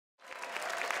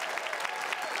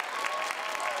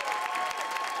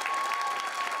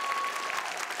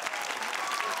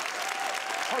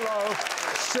Hello,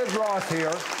 Sid Roth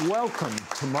here. Welcome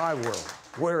to my world,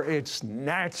 where it's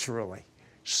naturally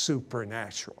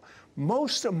supernatural.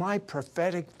 Most of my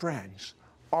prophetic friends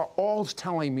are all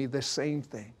telling me the same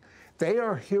thing. They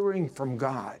are hearing from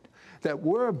God that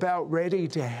we're about ready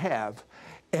to have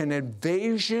an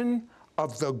invasion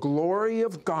of the glory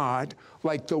of God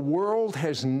like the world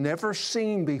has never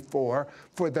seen before,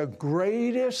 for the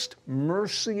greatest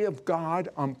mercy of God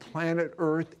on planet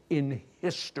Earth in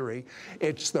history.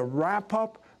 It's the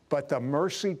wrap-up, but the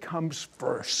mercy comes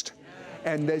first.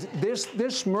 And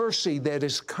this mercy that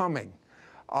is coming,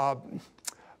 I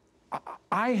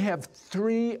have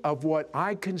three of what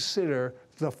I consider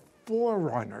the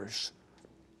forerunners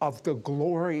of the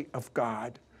glory of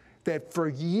God that for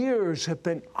years have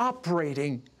been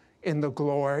operating in the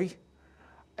glory.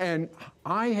 And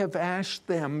I have asked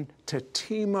them to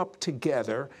team up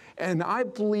together, and I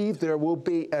believe there will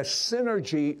be a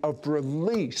synergy of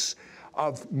release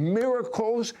of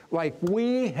miracles like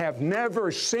we have never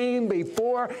seen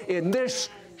before in this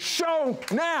show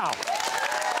now.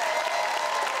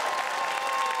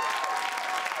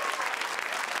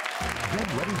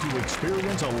 Get ready to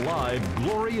experience a live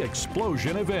Glory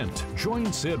Explosion event.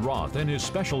 Join Sid Roth and his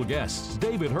special guests,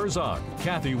 David Herzog,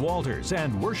 Kathie Walters,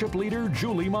 and worship leader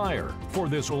Julie Meyer for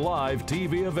this live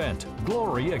TV event,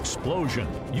 Glory Explosion.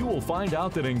 You will find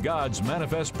out that in God's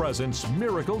manifest presence,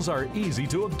 miracles are easy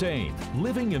to obtain.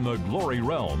 Living in the glory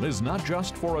realm is not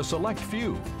just for a select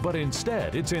few, but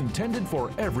instead it's intended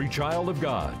for every child of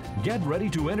God. Get ready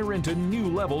to enter into new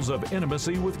levels of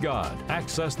intimacy with God.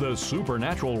 Access the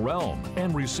supernatural realm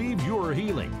and receive your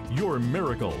healing, your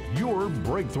miracle, your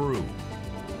breakthrough.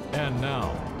 And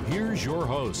now, here's your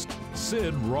host,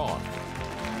 Sid Roth.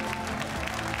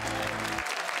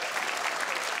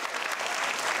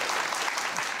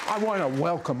 I want to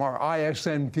welcome our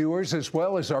ISN viewers as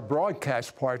well as our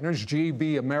broadcast partners,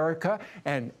 GB America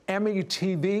and Emmy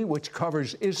TV, which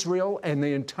covers Israel and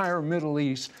the entire Middle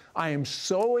East. I am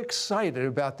so excited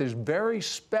about this very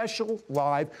special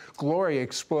live Glory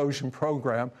Explosion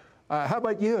program. How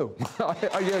about you?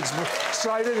 Are you as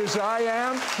excited as I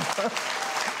am?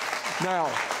 Now,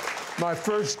 my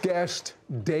first guest,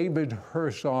 David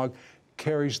Herzog,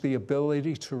 carries the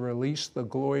ability to release the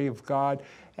glory of God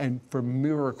and for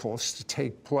miracles to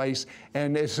take place.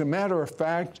 And as a matter of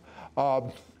fact,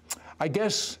 I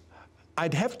guess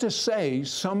I'd have to say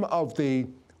some of the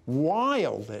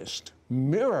wildest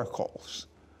miracles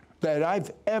that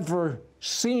I've ever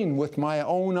seen with my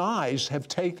own eyes have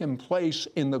taken place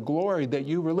in the glory that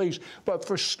you release. But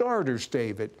for starters,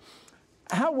 David,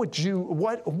 how would you,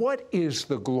 what is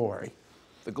the glory?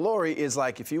 The glory is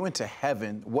like if you went to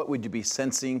heaven, what would you be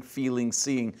sensing, feeling,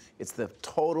 seeing? It's the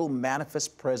total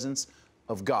manifest presence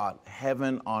of God,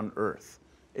 heaven on earth.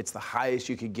 It's the highest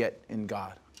you could get in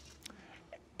God.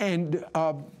 And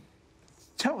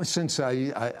tell us, since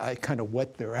I kind of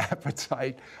whet their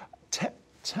appetite,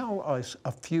 tell us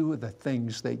a few of the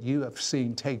things that you have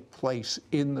seen take place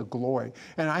in the glory.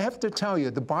 And I have to tell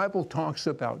you, the Bible talks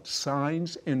about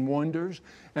signs and wonders,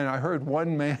 and I heard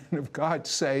one man of God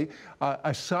say,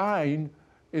 a sign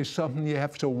is something you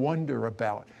have to wonder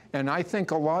about. And I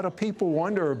think a lot of people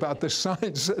wonder about the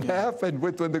signs that happen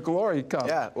when the glory comes.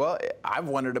 Yeah, well, I've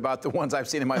wondered about the ones I've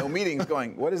seen in my own meetings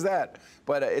going, what is that?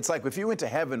 But it's like if you went to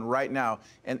heaven right now,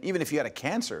 and even if you had a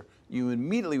cancer, you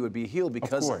immediately would be healed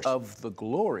because of the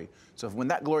glory. So when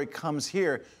that glory comes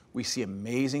here, we see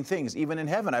amazing things. Even in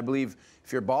heaven, I believe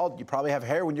if you're bald, you probably have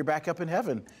hair when you're back up in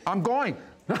heaven. I'm going.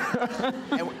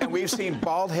 and we've seen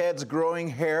bald heads growing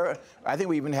hair. I think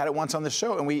we even had it once on the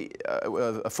show, and we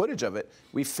footage of it.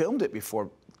 We filmed it before.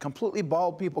 Completely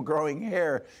bald people growing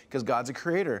hair because God's a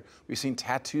creator. We've seen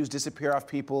tattoos disappear off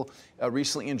people.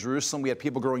 Recently in Jerusalem, we had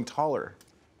people growing taller.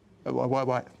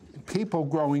 What? People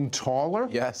growing taller?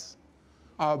 Yes.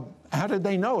 How did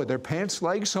they know? Are their pants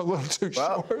legs a little too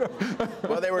short?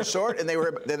 Well, they were short, and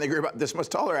then they grew about this much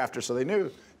taller after, so they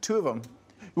knew. Two of them.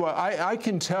 Well, I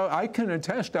can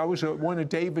attest. I was at one of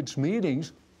David's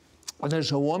meetings, and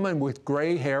there's a woman with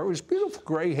gray hair. It was beautiful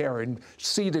gray hair, and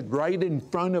seated right in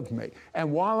front of me.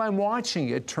 And while I'm watching,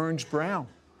 it turns brown.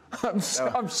 I'm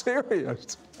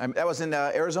serious. That was in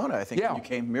Arizona, I think. Yeah, when you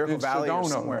came Miracle Valley Sedona, or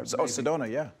somewhere. Oh, Sedona,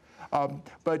 yeah.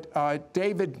 But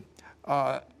David,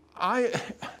 I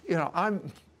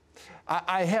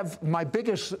have my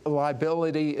biggest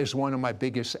liability is one of my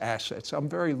biggest assets. I'm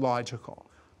very logical.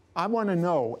 I want to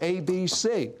know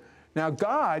ABC. Now,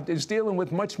 God is dealing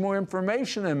with much more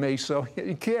information than me, so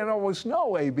you can't always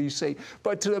know ABC.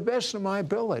 But to the best of my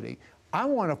ability, I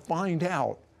want to find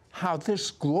out how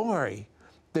this glory,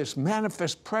 this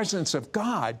manifest presence of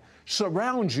God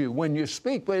surrounds you when you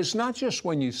speak. But it's not just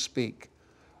when you speak.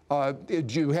 Do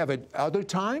you have it other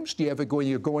times? Do you have it when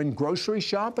you're going grocery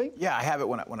shopping? Yeah, I have it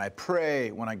when I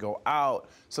pray, when I go out.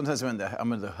 Sometimes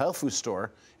I'm in the health food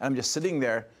store, and I'm just sitting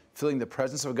there feeling the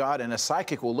presence of God, and a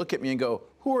psychic will look at me and go,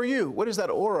 "Who are you? What is that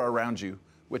aura around you?"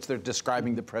 Which they're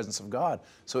describing the presence of God.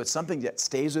 So it's something that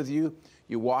stays with you.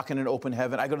 You walk in an open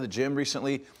heaven. I go to the gym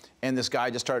recently, and this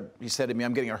guy he said to me,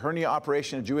 "I'm getting a hernia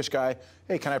operation," a Jewish guy.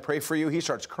 "Hey, can I pray for you?" He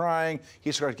starts crying.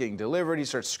 He starts getting delivered. He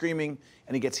starts screaming,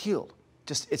 and he gets healed.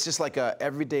 It's just like a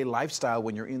everyday lifestyle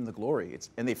when you're in the glory.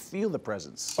 And they feel the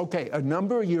presence. Okay, a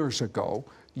number of years ago,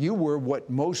 you were what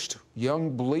most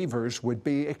young believers would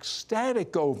be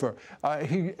ecstatic over.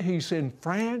 He's in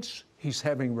France. He's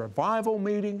having revival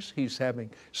meetings. He's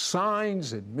having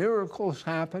signs and miracles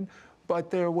happen. But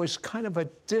there was kind of a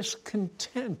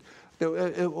discontent.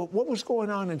 What was going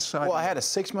on inside? Well, I had a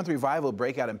 6-month revival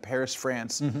breakout in Paris,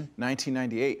 France,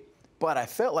 1998. But I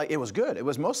felt like it was good. It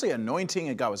was mostly anointing,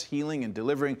 and God was healing and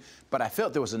delivering. But I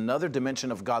felt there was another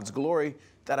dimension of God's glory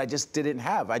that I just didn't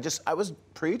have. I was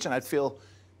preach, and I'd feel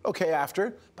okay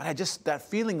after, but that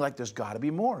feeling like there's got to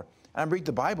be more. And I read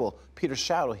the Bible, Peter's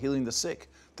shadow healing the sick,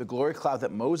 the glory cloud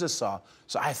that Moses saw.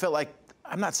 So I felt like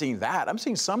I'm not seeing that. I'm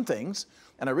seeing some things.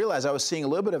 And I realized I was seeing a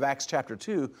little bit of Acts chapter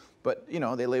 2, but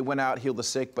they went out, healed the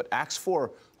sick. But Acts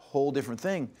 4, whole different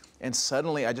thing. And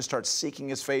suddenly I just started seeking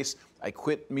his face. I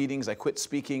quit meetings, I quit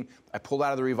speaking, I pulled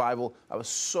out of the revival. I was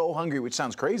so hungry, which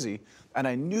sounds crazy, and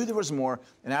I knew there was more.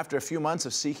 And after a few months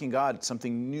of seeking God,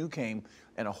 something new came,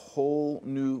 and a whole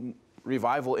new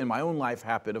revival in my own life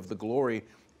happened of the glory,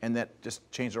 and that just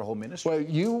changed our whole ministry. Well,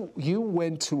 you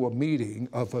went to a meeting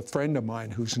of a friend of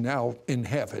mine who's now in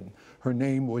heaven. Her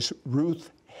name was Ruth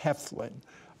Heflin.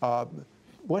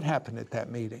 What happened at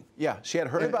that meeting? Yeah, she had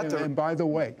heard about And by the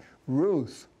way,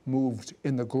 Ruth moved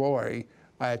in the glory.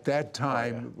 At that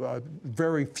time,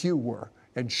 very few were,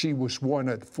 and she was one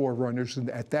of the forerunners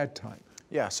at that time.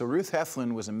 Yeah, so Ruth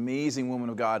Heflin was an amazing woman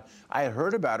of God. I had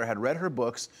heard about her, had read her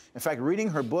books. In fact, reading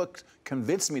her book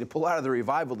convinced me to pull out of the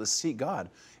revival to seek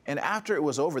God. And after it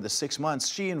was over, the 6 months,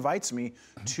 she invites me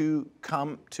to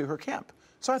come to her camp.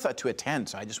 So I thought to attend,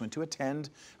 so I just went to attend.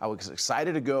 I was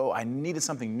excited to go. I needed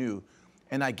something new.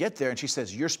 And I get there, and she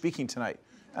says, "You're speaking tonight."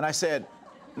 And I said,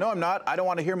 "No, I'm not. I don't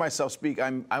want to hear myself speak.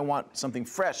 I want something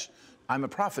fresh. I'm a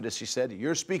prophetess," she said.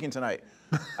 "You're speaking tonight."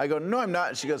 I go, "No, I'm not."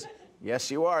 And she goes, "Yes,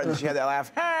 you are." And she had that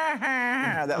laugh,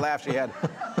 that laugh she had.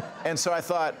 And so I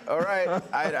thought, all right,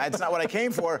 it's not what I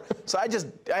came for. So I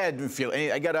didn't feel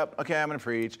anything. I got up, okay, I'm going to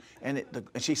preach. And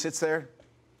she sits there,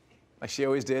 like she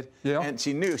always did. Yeah. And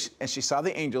she knew, and she saw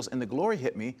the angels, and the glory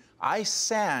hit me. I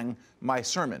sang my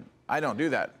sermon. I don't do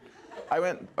that. I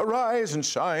went, "Arise and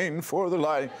shine for the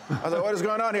light." I was like, what is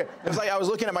going on here? It was like I was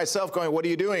looking at myself going, what are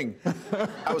you doing?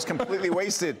 I was completely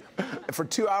wasted. For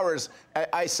 2 hours,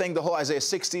 I sang the whole Isaiah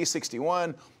 60,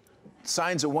 61.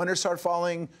 Signs and wonders start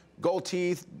falling. Gold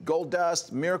teeth, gold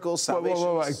dust, miracles,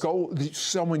 salvation.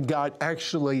 Someone got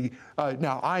actually,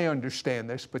 now I understand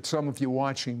this, but some of you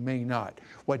watching may not.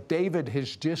 What David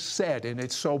has just said, and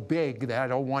it's so big that I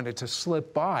don't want it to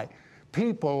slip by,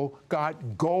 people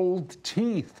got gold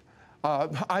teeth.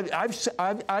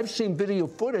 I've seen video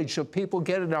footage of people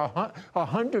getting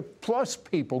 100+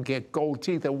 people get gold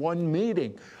teeth at one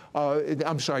meeting.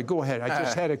 I'm sorry, go ahead. I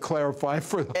just had to clarify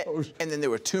for those. And then there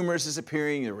were tumors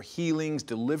disappearing, there were healings,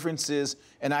 deliverances,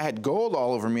 and I had gold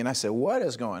all over me, and I said, what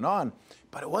is going on?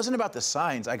 But it wasn't about the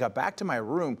signs. I got back to my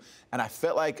room, and I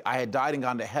felt like I had died and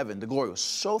gone to heaven. The glory was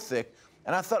so thick,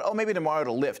 and I thought, oh, maybe tomorrow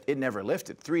it'll lift. It never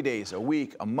lifted. 3 days, a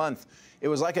week, a month. It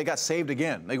was like I got saved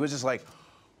again. Like, it was just like,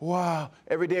 wow.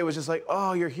 Every day was just like,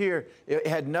 oh, you're here. It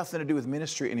had nothing to do with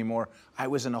ministry anymore. I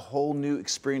was in a whole new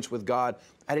experience with God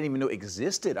I didn't even know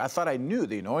existed. I thought I knew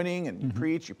the anointing, and you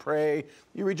preach, you pray,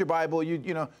 you read your Bible, you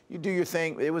do your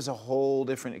thing. It was a whole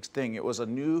different thing. It was a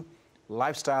new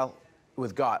lifestyle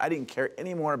with God. I didn't care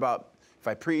anymore about if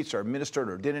I preached or ministered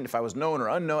or didn't, if I was known or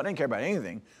unknown. I didn't care about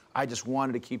anything. I just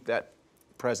wanted to keep that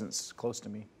presence close to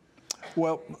me.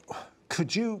 Well,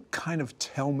 could you kind of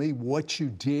tell me what you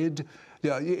did?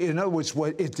 Yeah, in other words,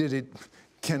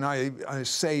 can I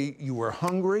say you were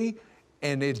hungry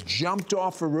and it jumped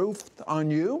off a roof on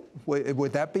you?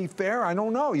 Would that be fair? I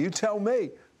don't know. You tell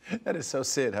me. That is so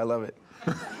Sid. I love it.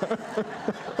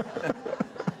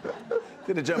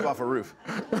 Did it jump off a roof?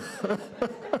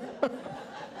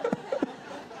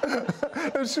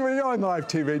 We're on live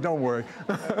TV. Don't worry.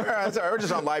 That's all right. We're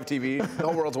just on live TV. The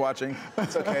whole world's watching.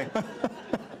 It's okay.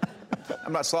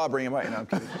 I'm not slobbering him out. No, I'm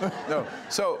kidding. No.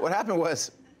 So what happened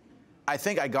was, I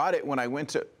think I got it when I went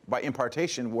to, by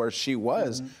impartation, where she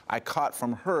was. I caught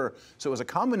from her. So it was a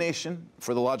combination,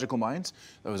 for the logical minds,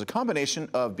 it was a combination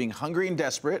of being hungry and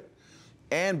desperate,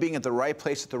 and being at the right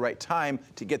place at the right time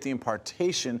to get the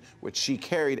impartation which she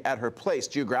carried at her place,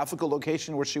 geographical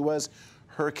location where she was,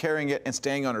 her carrying it and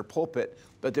staying on her pulpit.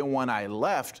 But then when I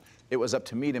left, it was up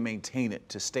to me to maintain it,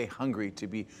 to stay hungry, to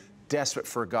be desperate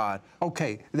for God.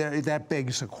 Okay, that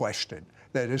begs a question.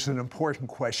 That is an important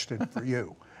question for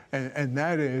you. And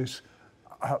that is,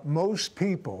 most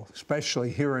people,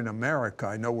 especially here in America,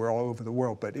 I know we're all over the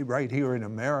world, but right here in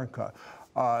America,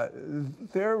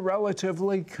 they're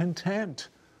relatively content,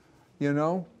 you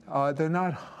know? They're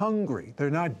not hungry. They're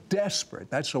not desperate.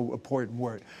 That's an important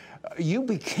word. You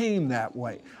became that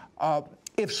way.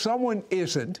 If someone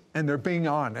isn't, and they're being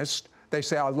honest, they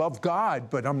say, I love God,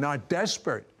 but I'm not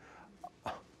desperate.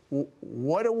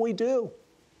 What do we do?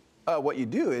 What you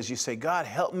do is you say, God,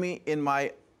 help me in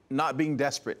my not being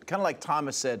desperate. Kind of like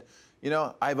Thomas said, you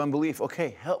know, I have unbelief.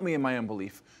 Okay, help me in my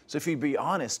unbelief. So if you be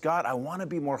honest, God, I want to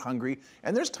be more hungry.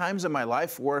 And there's times in my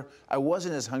life where I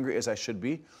wasn't as hungry as I should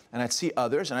be. And I'd see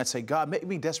others and I'd say, God, make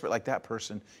me desperate like that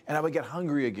person. And I would get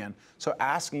hungry again. So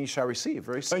ask and you shall receive.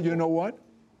 Very simple. And you know what?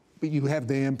 You have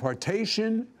the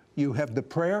impartation. You have the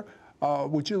prayer.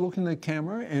 Would you look in the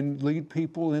camera and lead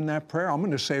people in that prayer? I'm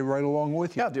going to say right along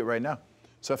with you. Yeah, I'll do it right now.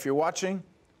 So if you're watching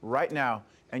right now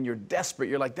and you're desperate,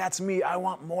 you're like, that's me. I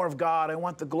want more of God. I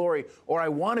want the glory. Or I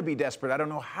want to be desperate. I don't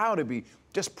know how to be.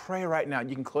 Just pray right now.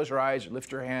 You can close your eyes,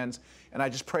 lift your hands. And I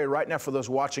just pray right now for those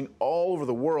watching all over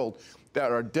the world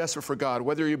that are desperate for God,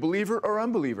 whether you're a believer or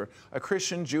unbeliever, a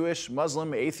Christian, Jewish,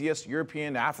 Muslim, atheist,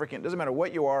 European, African, doesn't matter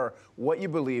what you are, what you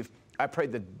believe. I pray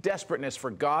the desperateness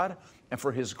for God and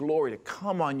for His glory to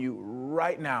come on you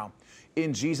right now.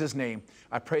 In Jesus' name,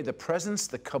 I pray the presence,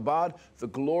 the kabod, the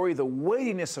glory, the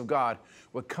weightiness of God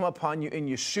would come upon you in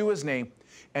Yeshua's name,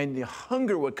 and the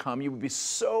hunger would come. You would be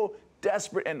so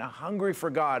desperate and hungry for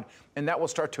God, and that will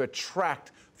start to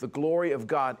attract the glory of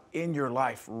God in your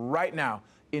life right now,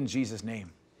 in Jesus'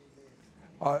 name.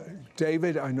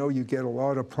 David, I know you get a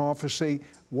lot of prophecy.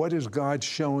 What is God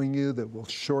showing you that will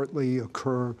shortly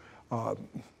occur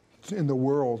in the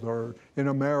world or in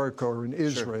America or in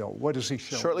Israel? Sure. What does He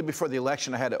show? Shortly before the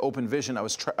election, I had an open vision. I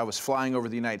was flying over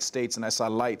the United States and I saw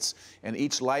lights, and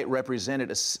each light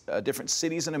represented different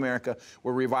cities in America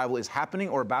where revival is happening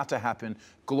or about to happen.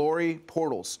 Glory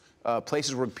portals,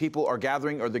 places where people are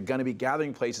gathering, or they're going to be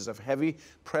gathering places of heavy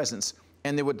presence.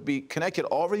 And they would be connected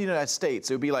all over the United States.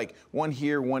 It would be like one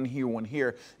here, one here, one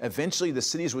here. Eventually, the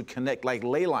cities would connect like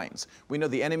ley lines. We know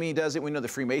the enemy does it. We know the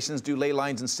Freemasons do ley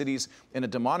lines in cities in a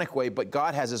demonic way. But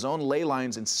God has His own ley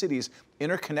lines in cities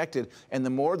interconnected. And the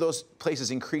more those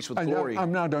places increase with glory.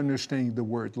 I'm not understanding the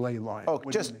word ley line. Oh,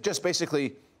 just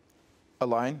basically a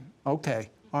line.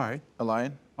 Okay. All right. A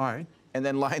line. All right. And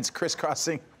then lines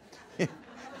crisscrossing.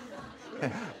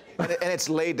 And it's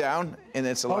laid down, and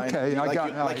it's a line. Okay, I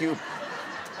got it.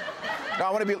 No, I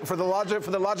want to be for the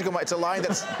logical mind. It's a line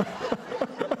that's.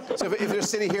 So if there's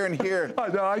city here and here. Oh,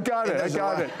 no, I got it. I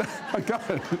got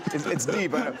it. It's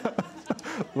deep. I know.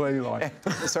 Ley line.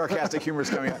 The sarcastic humor is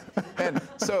coming out. And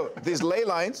so these ley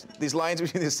lines, these lines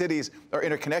between the cities are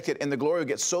interconnected, and the glory will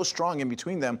get so strong in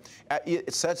between them.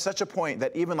 It's at such a point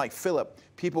that even like Philip,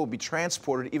 people will be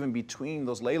transported even between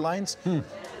those ley lines.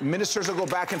 Ministers will go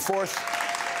back and forth.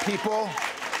 People,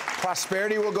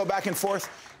 prosperity will go back and forth.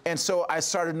 And so I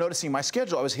started noticing my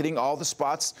schedule. I was hitting all the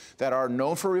spots that are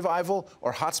known for revival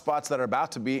or hot spots that are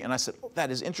about to be. And I said, oh,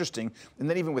 that is interesting. And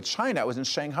then even with China, I was in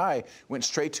Shanghai, went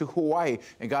straight to Hawaii.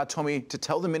 And God told me to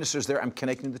tell the ministers there, I'm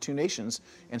connecting the two nations.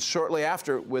 And shortly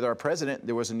after, with our president,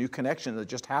 there was a new connection that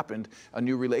just happened, a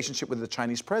new relationship with the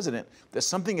Chinese president. That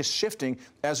something is shifting.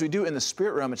 As we do in the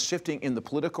spirit realm, it's shifting in the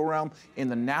political realm, in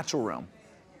the natural realm.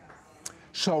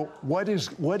 So what is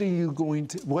going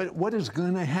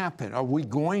to happen? Are we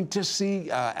going to see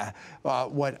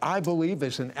what I believe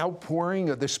is an outpouring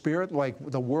of the Spirit like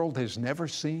the world has never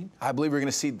seen? I believe we're going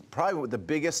to see probably the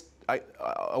biggest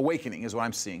awakening is what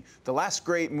I'm seeing. The last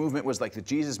great movement was like the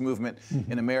Jesus movement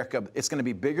in America. It's going to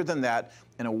be bigger than that.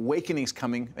 An awakening's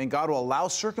coming, and God will allow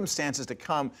circumstances to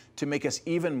come to make us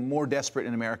even more desperate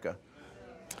in America.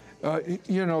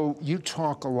 You know, you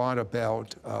talk a lot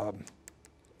about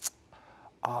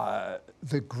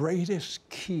the greatest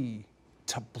key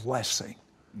to blessing.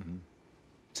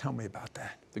 Tell me about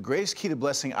that. The greatest key to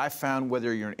blessing I found,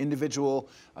 whether you're an individual,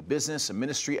 a business, a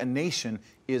ministry, a nation,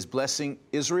 is blessing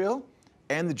Israel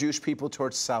and the Jewish people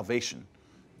towards salvation.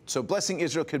 So blessing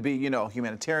Israel could be, you know,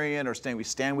 humanitarian or we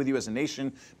stand with you as a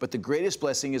nation, but the greatest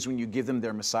blessing is when you give them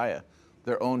their Messiah.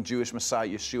 their own Jewish Messiah,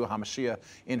 Yeshua HaMashiach.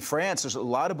 In France, there's a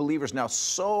lot of believers now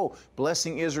so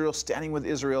blessing Israel, standing with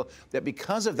Israel, that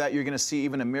because of that, you're going to see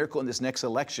even a miracle in this next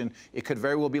election. It could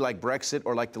very well be like Brexit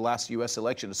or like the last U.S.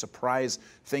 election. A surprise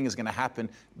thing is going to happen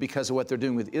because of what they're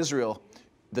doing with Israel.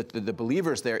 The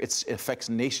believers there, it affects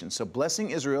nations. So blessing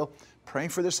Israel, praying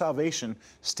for their salvation,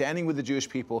 standing with the Jewish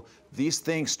people, these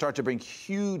things start to bring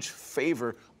huge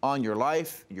favor on your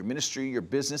life, your ministry, your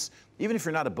business. Even if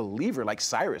you're not a believer like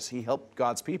Cyrus, he helped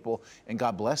God's people and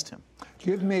God blessed him.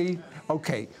 Give me,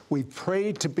 okay, we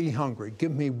prayed to be hungry.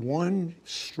 Give me one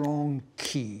strong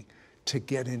key to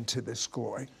get into this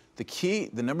glory. The key,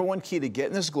 the number one key to get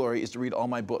in this glory is to read all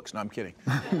my books. No, I'm kidding.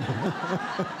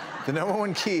 The number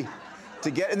one key to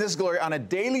get in this glory on a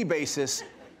daily basis,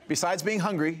 besides being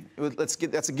hungry,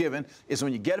 that's a given, is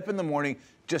when you get up in the morning,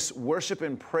 just worship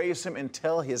and praise him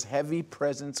until his heavy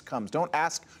presence comes. Don't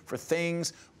ask for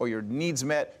things or your needs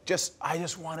met. I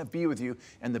just want to be with you.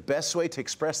 And the best way to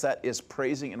express that is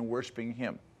praising and worshiping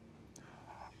him.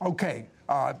 Okay,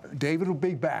 David will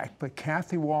be back, but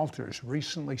Kathie Walters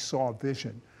recently saw a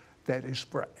vision that is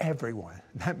for everyone.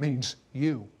 That means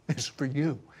you. It's for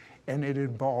you. And it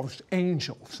involves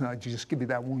angels. Now, just give you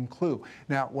that one clue.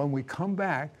 Now, when we come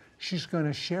back, she's going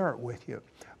to share it with you.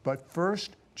 But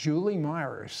first, Julie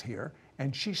Meyer is here,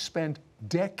 and she spent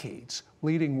decades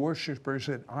leading worshipers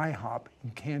at IHOP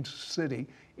in Kansas City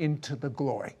into the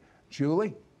glory.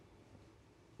 Julie?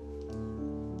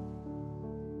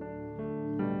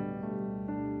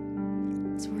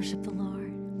 Let's worship the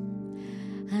Lord.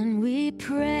 And we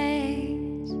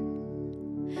praise,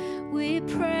 we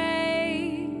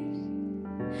praise,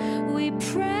 we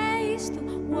praise the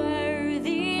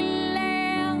worthy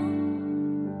Lamb.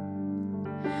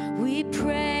 We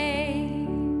praise,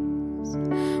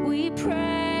 we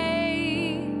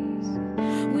praise,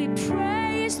 we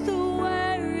praise the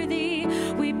worthy,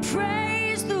 we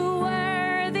praise the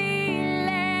worthy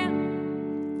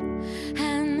Lamb.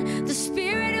 And the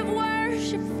spirit of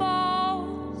worship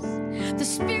falls, the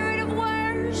spirit of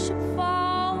worship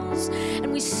falls,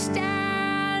 and we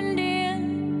stand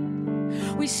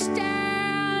in, we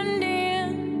stand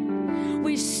in,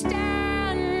 we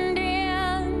stand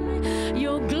in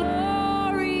your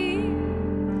glory,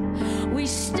 we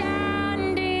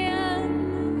stand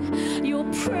in your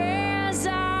presence.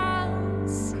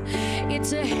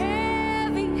 It's a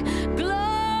heavy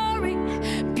glory,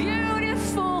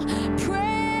 beautiful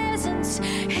presence,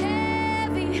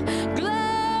 heavy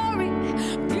glory,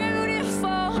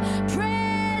 beautiful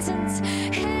presence,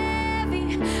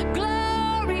 heavy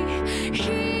glory,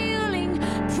 healing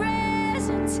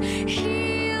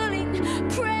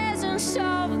presence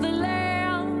of the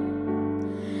Lamb.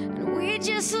 And we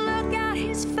just look at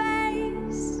his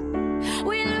face,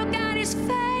 we look at his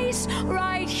face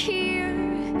right here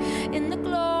in the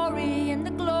glory,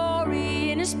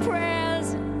 in his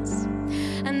presence.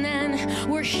 And then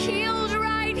we're healed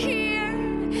right here,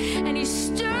 and he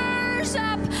stirs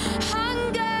up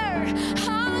hunger,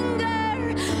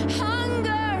 hunger,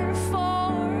 hunger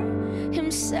for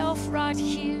himself right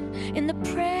here in the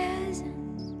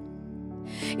presence.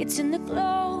 It's in the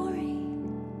glory,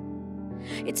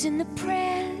 it's in the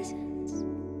presence,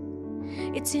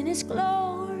 it's in his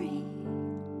glory.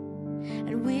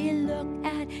 And we look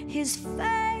at his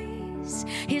face,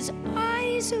 his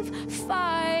eyes of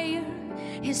fire,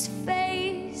 his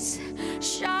face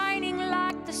shining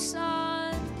like the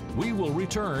sun. We will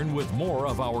return with more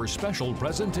of our special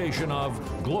presentation of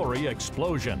Glory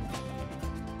Explosion.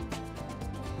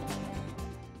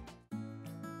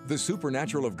 The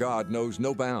supernatural of God knows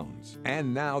no bounds,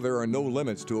 and now there are no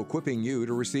limits to equipping you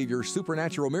to receive your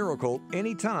supernatural miracle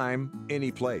anytime,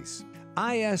 any place.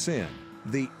 ISN,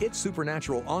 the It's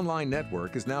Supernatural online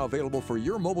network, is now available for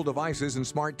your mobile devices and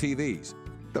smart TVs.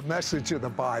 The message of the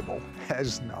Bible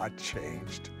has not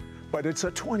changed, but it's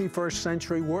a 21st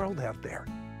century world out there.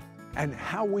 And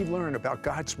how we learn about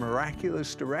God's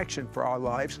miraculous direction for our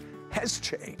lives has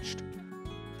changed.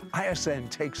 ISN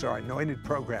takes our anointed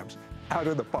programs out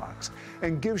of the box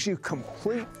and gives you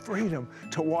complete freedom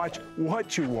to watch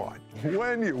what you want,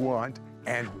 when you want,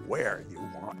 and where you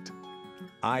want.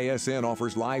 ISN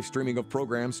offers live streaming of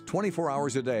programs 24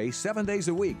 hours a day, 7 days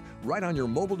a week, right on your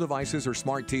mobile devices or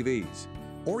smart TVs.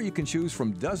 Or you can choose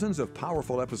from dozens of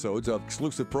powerful episodes of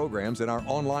exclusive programs in our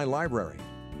online library.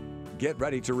 Get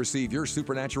ready to receive your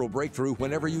supernatural breakthrough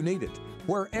whenever you need it,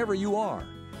 wherever you are.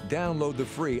 Download the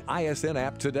free ISN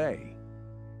app today.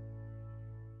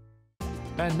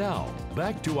 And now,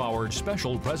 back to our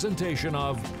special presentation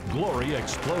of Glory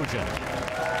Explosion.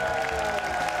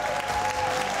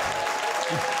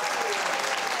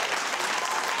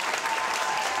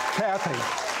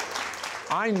 Kathie,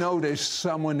 I noticed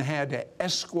someone had to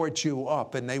escort you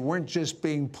up, and they weren't just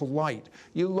being polite.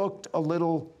 You looked a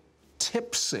little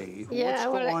tipsy. Yeah,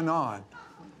 what's going on?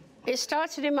 It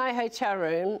started in my hotel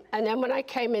room, and then when I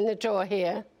came in the door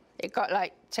here, it got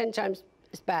like 10 times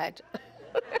as bad.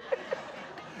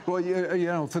 Well, you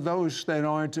know, for those that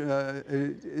aren't,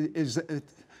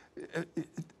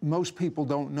 most people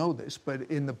don't know this, but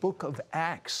in the book of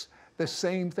Acts, the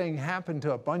same thing happened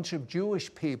to a bunch of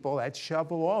Jewish people at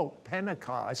Shavuot,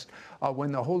 Pentecost.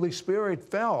 When the Holy Spirit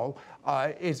fell,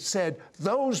 it said,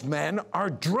 those men are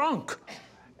drunk.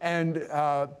 And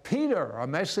Peter, a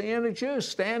Messianic Jew,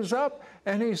 stands up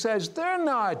and he says, they're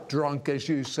not drunk as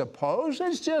you suppose.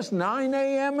 It's just 9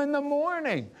 a.m. in the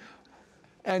morning.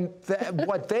 And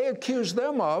what they accuse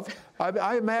them of,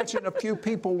 I imagine a few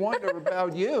people wonder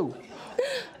about you.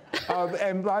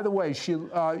 And by the way,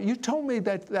 you told me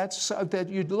that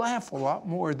you'd laugh a lot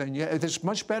more than you. It's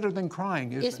much better than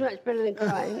crying, isn't it? It's much better than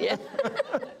crying, yeah.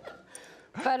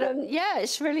 But yeah,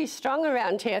 it's really strong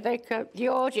around here. The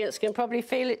audience can probably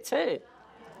feel it too.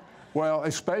 Well,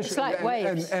 especially it's like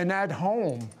waves. And at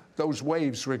home, those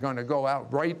waves are going to go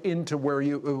out right into where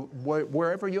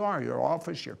wherever you are, your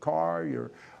office, your car,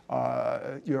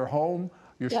 your home,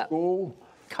 your school.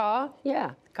 Car,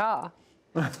 yeah, car.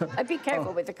 I'd be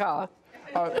careful with the car.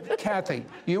 Kathie,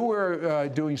 you were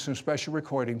doing some special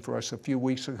recording for us a few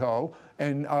weeks ago,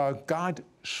 and God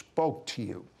spoke to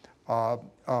you.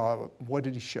 What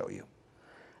did he show you?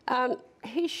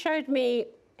 He showed me,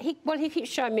 he keeps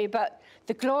showing me about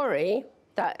the glory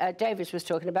that David was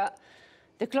talking about.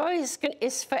 The glory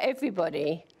is for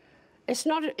everybody. It's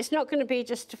not going to be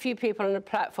just a few people on the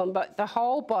platform, but the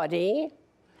whole body,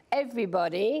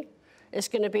 everybody, is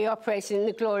going to be operating in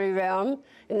the glory realm,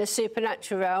 in the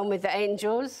supernatural realm with the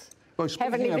angels. Well,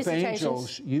 speaking of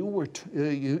angels,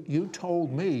 you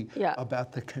told me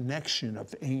about the connection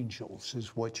of angels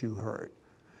is what you heard.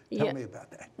 Tell me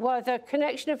about that. Well, the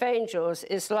connection of angels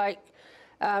is like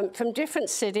from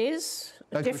different cities,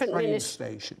 like different a train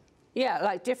station. Yeah,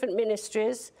 like different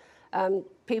ministries,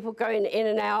 people going in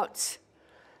and out,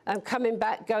 coming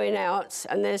back, going out,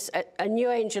 and there's a new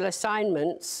angel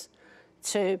assignments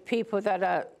to people that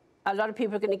a lot of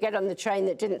people are going to get on the train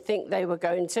that didn't think they were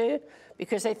going to,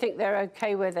 because they think they're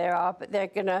okay where they are, but they're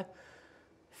going to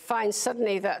find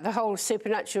suddenly that the whole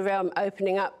supernatural realm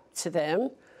opening up to them.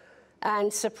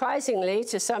 And surprisingly,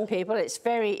 to some people, it's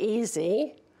very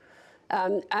easy.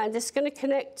 And it's going to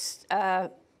connect,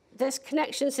 there's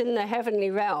connections in the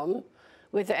heavenly realm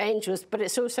with the angels, but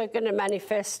it's also going to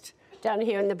manifest down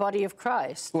here in the body of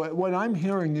Christ. What I'm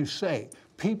hearing you say,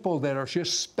 people that are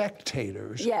just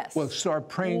spectators will start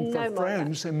praying for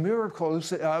friends, and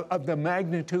miracles of the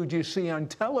magnitude you see on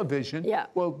television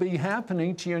will be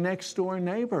happening to your next door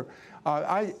neighbor.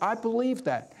 I believe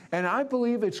that. And I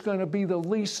believe it's going to be the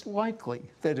least likely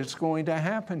that it's going to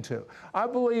happen to. I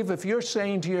believe if you're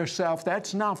saying to yourself,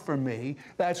 that's not for me,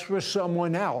 that's for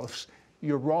someone else,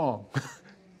 you're wrong.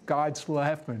 God's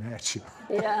laughing at you.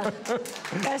 Yeah,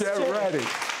 that's Get true. ready.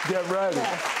 Get ready.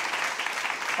 Yeah.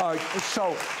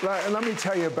 So let me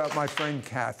tell you about my friend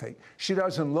Kathie. She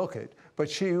doesn't look it, but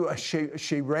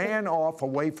she ran off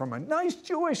away from a nice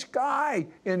Jewish guy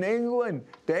in England.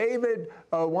 David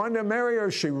wanted to marry her.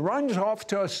 She runs off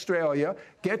to Australia,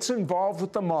 gets involved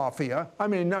with the mafia. I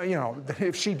mean, no, you know,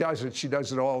 if she does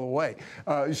it all the way.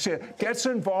 She gets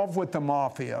involved with the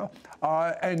mafia,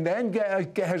 and then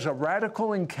has a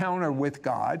radical encounter with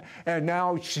God, and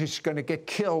now she's going to get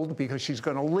killed because she's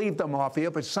going to leave the mafia,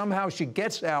 but somehow she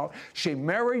gets out, she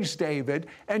marries David,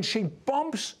 and she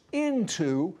bumps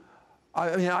into,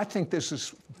 I mean, I think this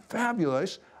is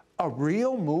fabulous, a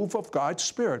real move of God's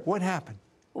Spirit. What happened?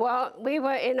 Well, we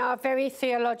were in our very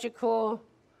theological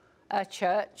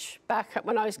church back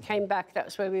when I came back.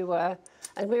 That's where we were,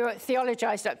 and we were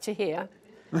theologized up to here.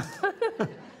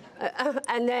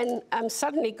 And then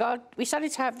suddenly we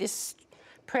started to have this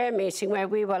prayer meeting where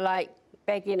we were like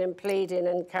begging and pleading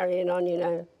and carrying on, you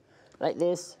know, like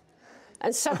this.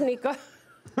 And suddenly God,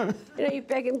 you know, you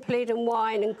beg and plead and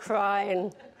whine and cry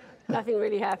and nothing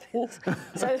really happens.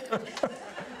 So,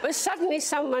 but suddenly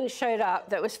someone showed up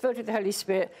that was filled with the Holy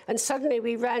Spirit, and suddenly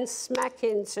we ran smack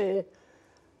into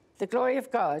the glory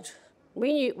of God.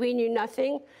 We knew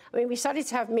nothing. I mean, we started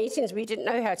to have meetings. We didn't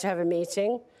know how to have a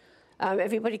meeting.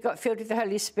 Everybody got filled with the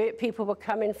Holy Spirit. People were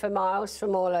coming for miles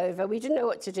from all over. We didn't know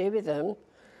what to do with them.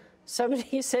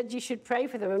 Somebody said, you should pray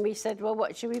for them. And we said, well,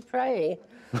 what should we pray?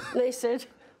 And they said,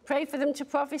 pray for them to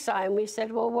prophesy. And we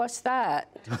said, well, what's that?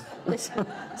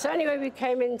 So anyway, we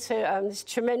came into this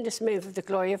tremendous move of the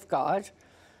glory of God.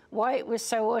 Why it was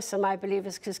so awesome, I believe,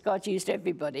 is because God used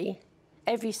everybody.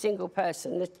 every single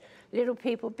person, the little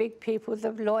people, big people,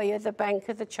 the lawyer, the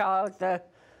banker, the child, the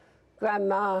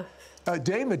grandma.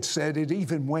 David said it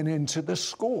even went into the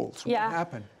schools. Yeah. What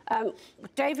happened?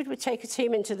 David would take a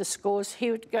team into the schools. He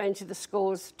would go into the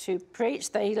schools to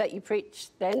preach. They let you preach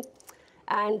then.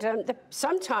 And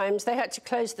sometimes they had to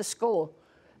close the school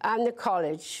and the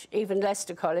college, even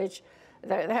Leicester College.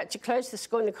 They had to close the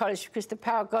school and the college because the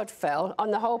power of God fell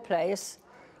on the whole place.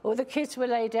 All the kids were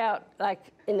laid out, like,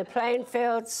 in the playing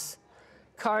fields,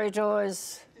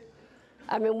 corridors.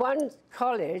 I mean, one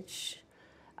college,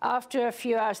 after a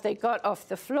few hours, they got off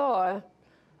the floor,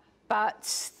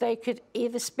 but they could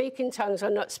either speak in tongues or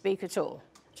not speak at all.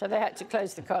 So they had to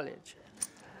close the college.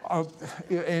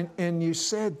 And you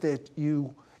said that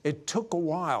it took a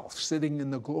while sitting in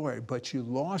the glory, but you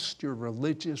lost your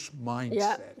religious mindset.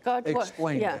 Yeah, God.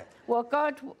 Explain that. Well,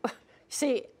 God,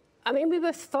 see, I mean, we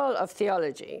were full of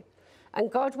theology,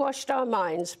 and God washed our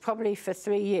minds probably for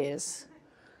 3 years.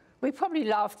 We probably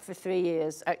laughed for 3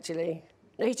 years, actually.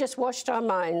 He just washed our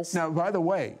minds. Now, by the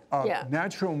way,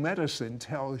 natural medicine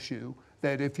tells you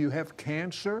that if you have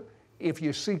cancer, if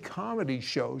you see comedy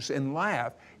shows and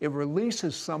laugh, it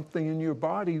releases something in your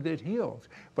body that heals.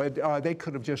 But they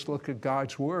could have just looked at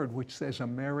God's word, which says a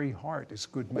merry heart is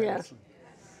good medicine.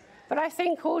 Yeah. But I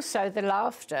think also the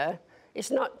laughter is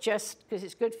not just because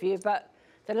it's good for you, but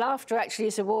the laughter actually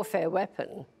is a warfare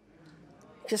weapon.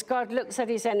 Because God looks at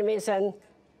his enemies, and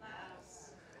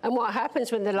what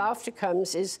happens when the laughter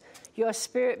comes is your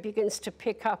spirit begins to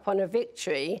pick up on a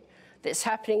victory that's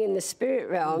happening in the spirit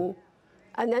realm.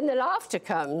 And then the laughter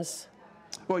comes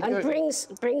and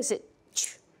brings it.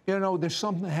 You know, there's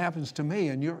something that happens to me,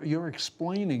 and you're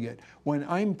explaining it. When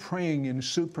I'm praying in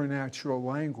supernatural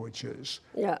languages,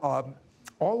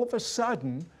 all of a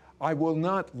sudden, I will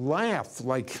not laugh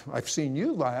like I've seen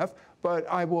you laugh, but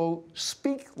I will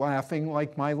speak laughing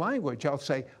like my language. I'll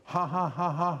say, ha, ha,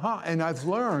 ha, ha, ha, and I've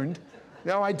learned.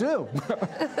 No, I do.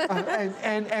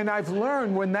 and I've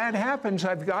learned when that happens,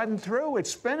 I've gotten through.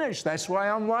 It's finished. That's why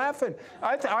I'm laughing.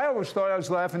 I always thought I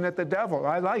was laughing at the devil.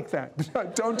 I like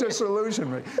that. Don't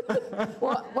disillusion me.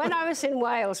 Well, when I was in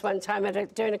Wales one time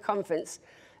doing a conference,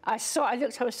 I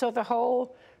looked up and saw the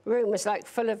whole room was like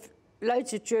full of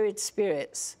loads of druid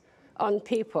spirits on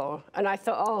people. And I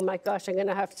thought, oh my gosh, I'm going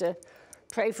to have to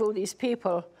pray for all these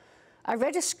people. I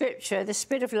read a scripture, the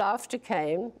spirit of laughter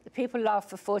came, the people laughed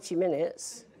for 40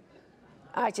 minutes.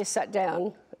 I just sat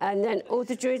down, and then all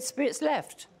the druid spirits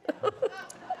left.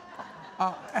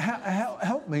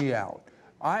 Help me out.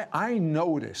 I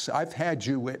notice, I've had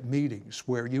you at meetings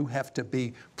where you have to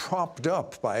be propped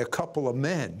up by a couple of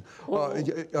men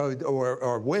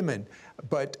or women,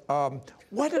 but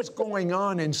what is going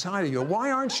on inside of you?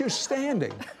 Why aren't you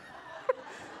standing?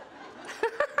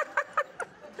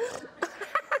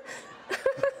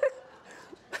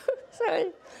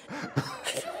 Sorry.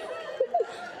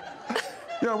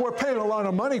 Yeah, we're paying a lot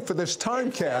of money for this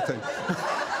time, Kathie.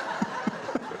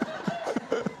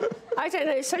 I don't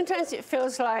know, sometimes it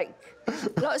feels like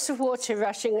lots of water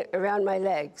rushing around my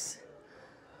legs.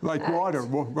 Like water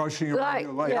rushing around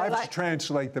your legs. Yeah, I have to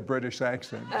translate the British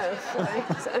accent. Oh,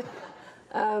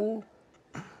 sorry.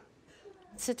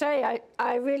 Today,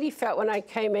 I really felt when I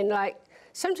came in, like,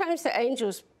 sometimes the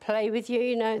angels play with you,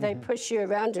 you know, they push you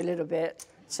around a little bit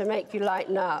to make you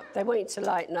lighten up. They want you to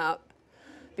lighten up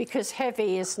because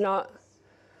heavy is not,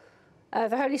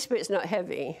 the Holy Spirit's not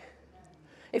heavy.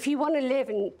 If you want to live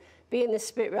and be in the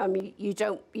spirit realm,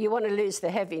 you want to lose the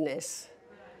heaviness.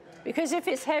 Because if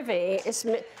it's heavy,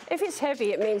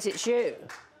 it means it's you.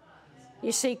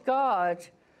 You see, God,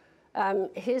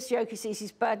 his yoke is easy,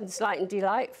 his burden is light and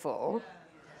delightful.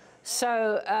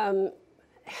 So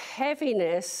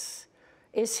heaviness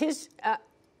is his,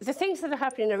 the things that are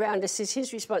happening around us is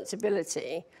his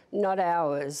responsibility, not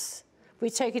ours. We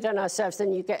take it on ourselves,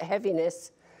 then you get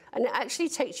heaviness, and it actually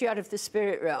takes you out of the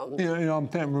spirit realm. You know,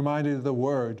 I'm reminded of the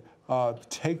word,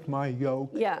 take my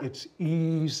yoke. Yeah. It's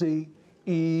easy,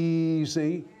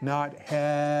 easy, not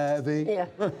heavy. Yeah.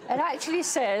 It actually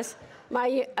says,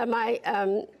 my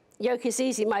yoke is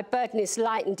easy, my burden is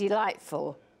light and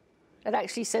delightful. It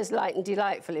actually says light and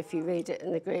delightful if you read it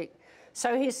in the Greek.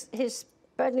 So his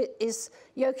burden is,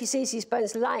 yoke is easy, his burden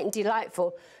is light and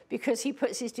delightful because he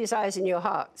puts his desires in your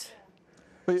heart.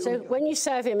 But so when you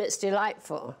serve him, it's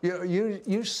delightful.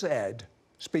 You said,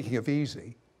 speaking of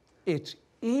easy, it's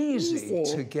easy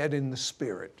to get in the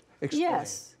spirit. Explain.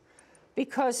 Yes.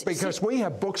 Because we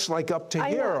have books like up to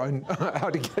here on how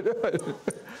to get it.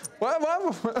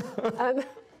 Well.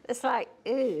 It's like,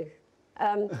 ew.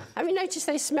 Have you noticed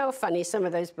they smell funny, some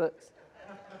of those books?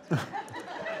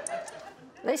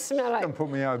 They smell like... Don't put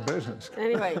me out of business.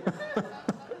 Anyway,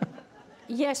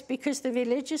 Yes, because the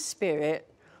religious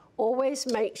spirit always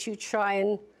makes you try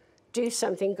and do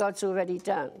something God's already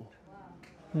done.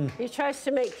 He tries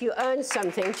to make you earn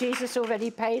something Jesus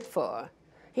already paid for.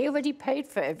 He already paid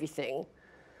for everything.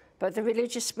 But the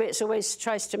religious spirit always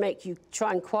tries to make you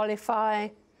try and qualify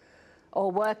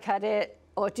or work at it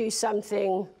or do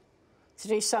something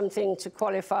to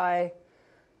qualify.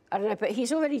 I don't know, but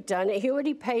he's already done it. He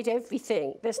already paid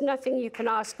everything. There's nothing you can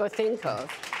ask or think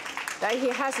of that he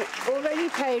hasn't already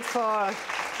paid for.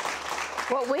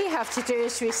 What we have to do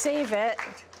is receive it,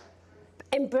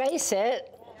 embrace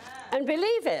it, and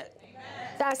believe it.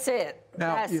 That's it.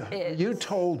 Now, you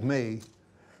told me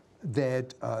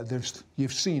that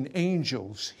you've seen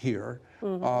angels here,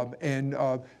 and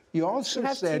you also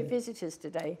said... We have 2 visitors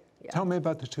today. Yeah. Tell me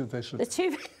about the 2 visitors.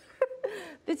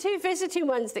 The two visiting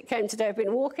ones that came today have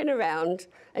been walking around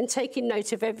and taking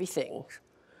note of everything.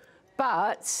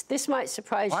 But this might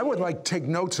surprise you. I would like to take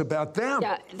notes about them.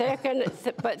 Yeah,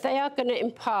 but they are going to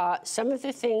impart some of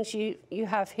the things you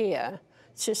have here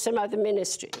to some other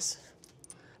ministries,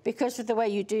 because of the way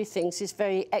you do things is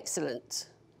very excellent.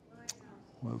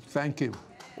 Well, thank you.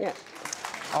 Yeah.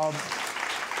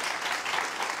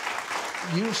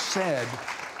 You said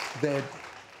that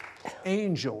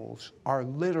angels are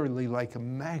literally like a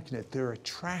magnet. They're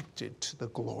attracted to the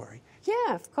glory.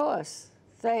 Yeah, of course.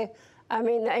 I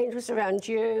mean, the angels around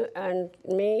you and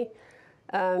me,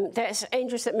 there's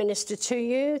angels that minister to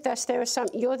you. That's their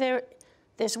assignment. You're there.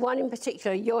 There's one in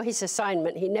particular, you're his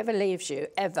assignment. He never leaves you,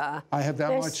 ever. I have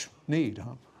that much need,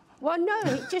 huh? Well, no,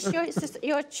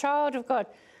 you're a child of God.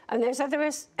 And there's other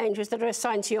angels that are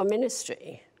assigned to your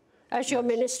ministry. As your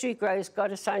ministry grows,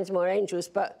 God assigns more angels,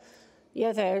 but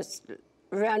yeah, they're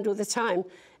around all the time.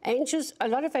 Angels, a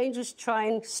lot of angels try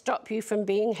and stop you from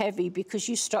being heavy because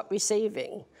you stop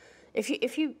receiving.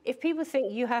 If people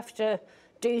think you have to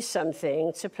do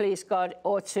something to please God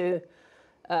or to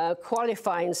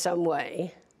qualify in some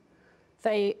way,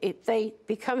 they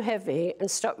become heavy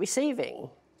and stop receiving.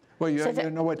 Well, you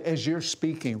know what? As you're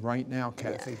speaking right now,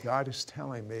 Kathie, God is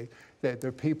telling me that there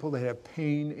are people that have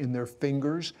pain in their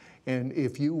fingers, and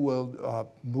if you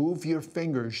will move your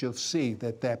fingers, you'll see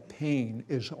that that pain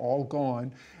is all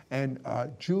gone. And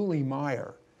Julie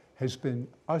Meyer has been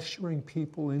ushering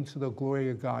people into the glory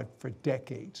of God for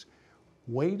decades.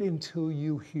 Wait until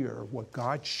you hear what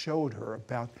God showed her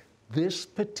about this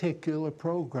particular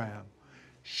program.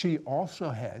 She also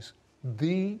has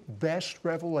the best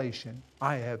revelation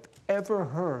I have ever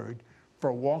heard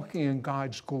for walking in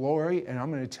God's glory, and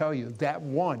I'm going to tell you that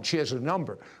one, she has a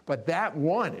number, but that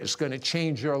one is going to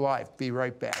change your life. Be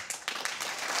right back.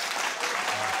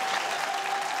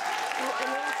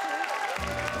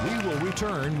 We will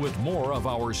return with more of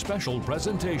our special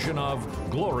presentation of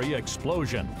Glory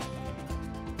Explosion.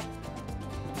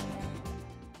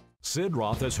 Sid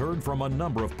Roth has heard from a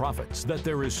number of prophets that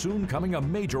there is soon coming a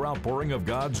major outpouring of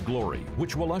God's glory,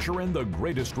 which will usher in the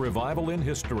greatest revival in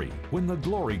history. When the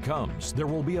glory comes, there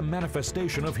will be a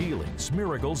manifestation of healings,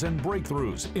 miracles, and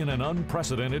breakthroughs in an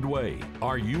unprecedented way.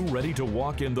 Are you ready to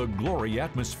walk in the glory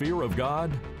atmosphere of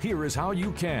God? Here is how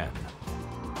you can.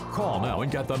 Call now and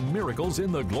get the Miracles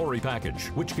in the Glory package,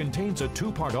 which contains a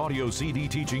 2-part audio CD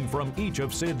teaching from each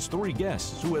of Sid's 3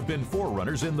 guests who have been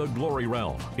forerunners in the glory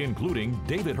realm, including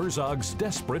David Herzog's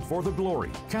Desperate for the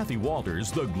Glory, Kathie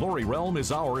Walters' The Glory Realm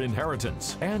is Our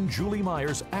Inheritance, and Julie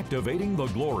Meyer's Activating the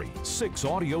Glory. 6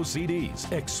 audio CDs,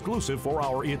 exclusive for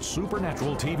our It's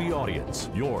Supernatural TV audience.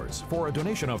 Yours for a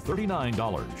donation of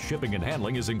 $39. Shipping and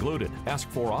handling is included. Ask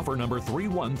for offer number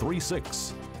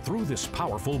 3136. Through this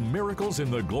powerful Miracles in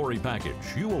the Glory package,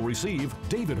 you will receive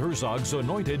David Herzog's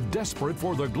anointed Desperate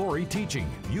for the Glory teaching.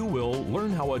 You will learn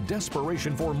how a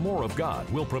desperation for more of God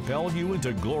will propel you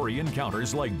into glory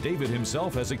encounters like David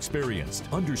himself has experienced.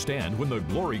 Understand when the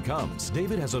glory comes,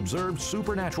 David has observed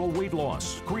supernatural weight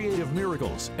loss, creative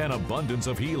miracles, and abundance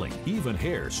of healing, even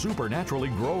hair supernaturally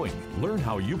growing. Learn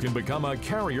how you can become a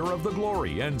carrier of the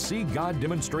glory and see God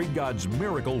demonstrate God's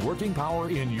miracle working power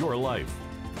in your life.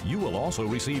 You will also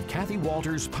receive Kathie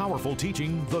Walters' powerful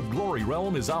teaching, The Glory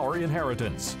Realm is Our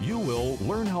Inheritance. You will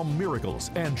learn how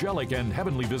miracles, angelic and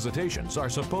heavenly visitations are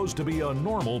supposed to be a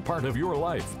normal part of your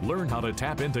life. Learn how to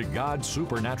tap into God's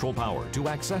supernatural power to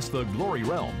access the glory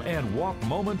realm and walk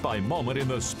moment by moment in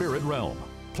the spirit realm.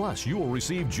 Plus, you will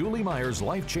receive Julie Meyer's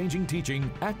life-changing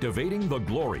teaching, Activating the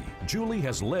Glory. Julie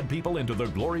has led people into the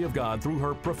glory of God through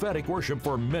her prophetic worship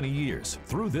for many years.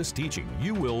 Through this teaching,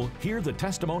 you will hear the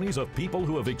testimonies of people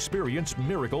who have experienced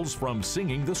miracles from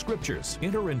singing the scriptures.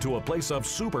 Enter into a place of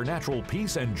supernatural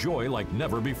peace and joy like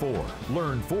never before.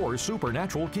 Learn 4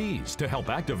 supernatural keys to help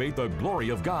activate the glory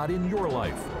of God in your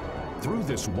life. Through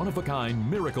this one-of-a-kind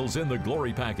Miracles in the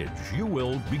Glory package, you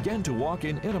will begin to walk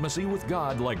in intimacy with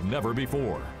God like never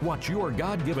before. Watch your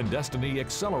God-given destiny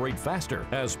accelerate faster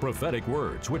as prophetic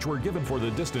words, which were given for the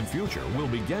distant future, will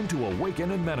begin to awaken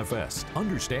and manifest.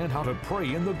 Understand how to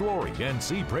pray in the glory and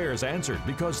see prayers answered,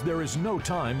 because there is no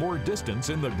time or distance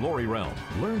in the glory realm.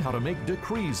 Learn how to make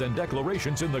decrees and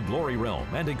declarations in the glory realm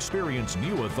and experience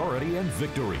new authority and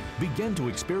victory. Begin to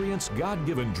experience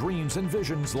God-given dreams and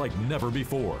visions like never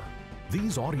before.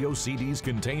 These audio CDs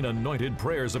contain anointed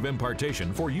prayers of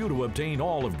impartation for you to obtain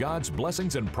all of God's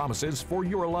blessings and promises for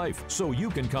your life, so you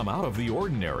can come out of the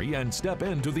ordinary and step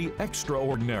into the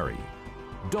extraordinary.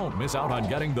 Don't miss out on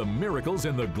getting the Miracles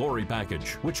in the Glory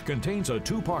package, which contains a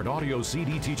 2-part audio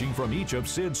CD teaching from each of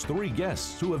Sid's 3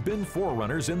 guests who have been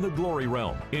forerunners in the glory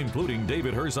realm, including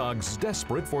David Herzog's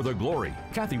Desperate for the Glory,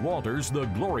 Kathie Walters' The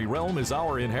Glory Realm is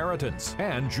Our Inheritance,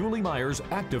 and Julie Meyer's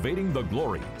Activating the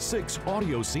Glory. 6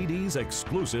 audio CDs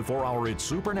exclusive for our It's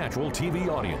Supernatural TV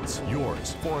audience.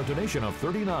 Yours for a donation of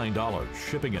 $39.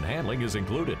 Shipping and handling is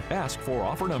included. Ask for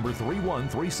offer number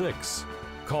 3136.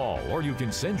 Call, or you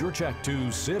can send your check to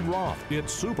Sid Roth.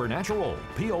 It's Supernatural.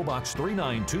 P.O. Box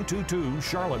 39222,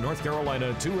 Charlotte, North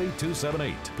Carolina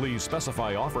 28278. Please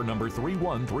specify offer number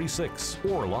 3136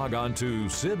 or log on to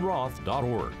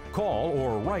sidroth.org. Call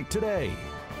or write today.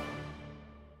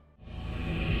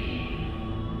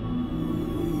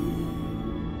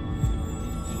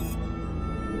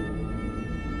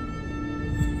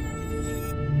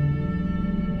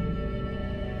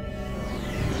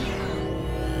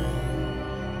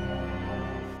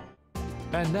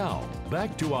 And now,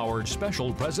 back to our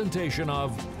special presentation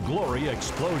of Glory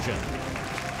Explosion.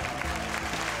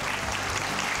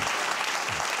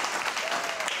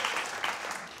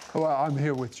 Well, I'm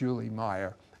here with Julie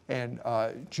Meyer. And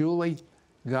Julie,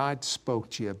 God spoke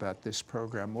to you about this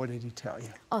program. What did he tell you?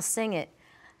 I'll sing it.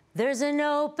 There's an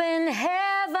open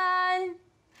heaven.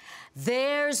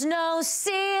 There's no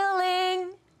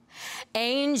ceiling.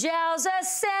 Angels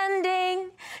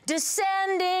ascending,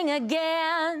 descending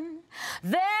again.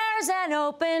 There's an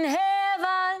open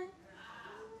heaven.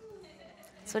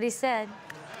 That's what he said.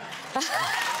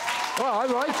 Well, I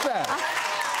like that.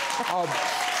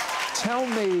 Tell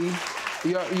me,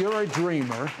 you're a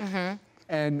dreamer,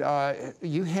 and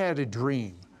you had a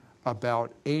dream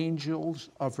about angels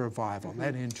of revival.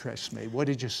 That interests me. What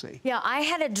did you see? Yeah, I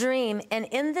had a dream, and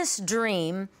in this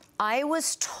dream, I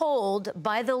was told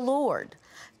by the Lord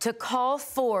to call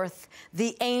forth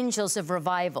the angels of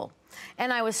revival.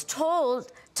 And I was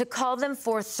told to call them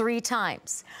forth 3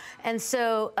 times. And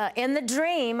so in the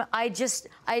dream, I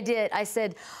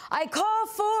said, I call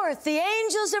forth the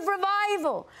angels of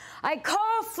revival. I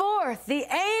call forth the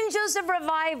angels of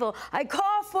revival. I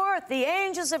call forth the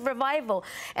angels of revival.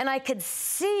 And I could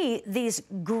see these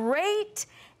great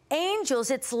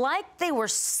angels. It's like they were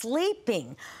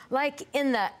sleeping, like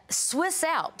in the Swiss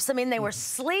Alps. I mean, they were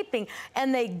sleeping,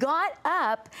 and they got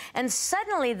up, and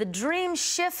suddenly the dream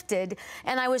shifted,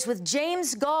 and I was with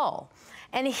James Gall,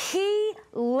 and he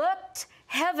looked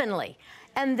heavenly,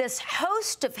 and this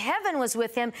host of heaven was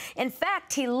with him. In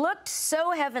fact, he looked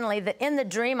so heavenly that in the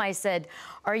dream I said,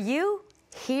 "Are you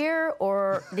here,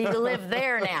 or do you live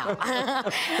there now?"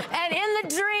 And in the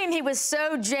dream, he was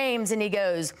so James, and he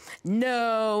goes,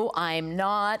 "No, I'm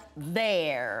not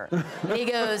there." And he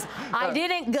goes, "I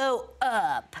didn't go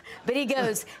up," but he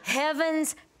goes,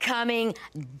 "Heaven's coming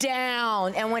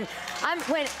down." And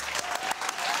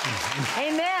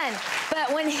amen.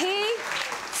 But when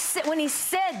he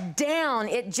said down,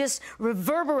 it just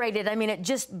reverberated. I mean, it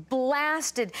just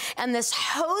blasted. And this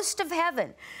host of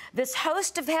heaven, this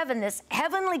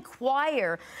heavenly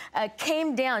choir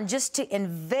came down just to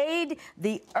invade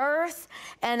the earth.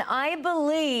 And I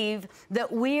believe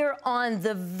that we are on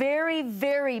the very,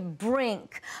 very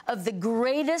brink of the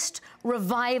greatest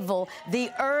revival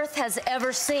the earth has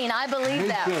ever seen. I believe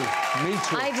that. Me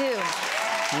too. I do.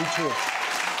 Me too.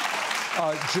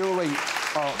 Julie,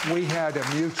 we had a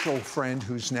mutual friend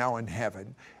who's now in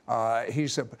heaven.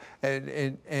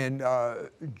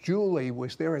 Julie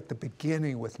was there at the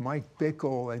beginning with Mike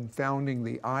Bickle and founding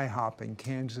the IHOP in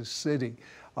Kansas City.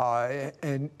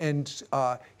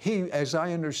 He, as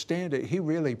I understand it, he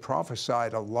really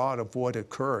prophesied a lot of what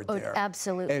occurred there.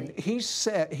 Absolutely. And he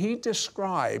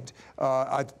described,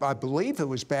 I believe it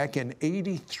was back in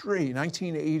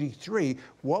 1983,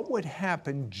 what would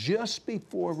happen just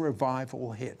before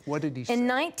revival hit. What did he say? In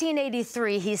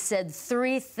 1983, he said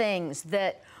 3 things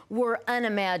that were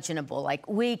unimaginable, like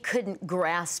we couldn't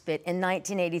grasp it in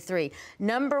 1983.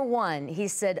 Number 1, he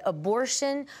said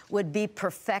abortion would be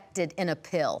perfected in a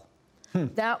pill.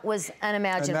 That was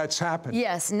unimaginable. And that's happened.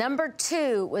 Yes. Number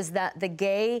 2 was that the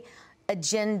gay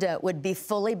agenda would be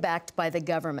fully backed by the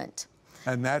government.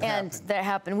 And that happened. And that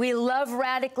happened. We love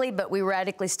radically, but we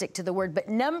radically stick to the word. But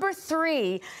number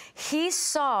 3, he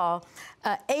saw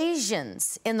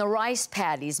Asians in the rice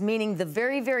paddies, meaning the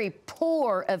very, very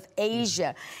poor of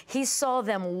Asia. He saw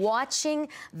them watching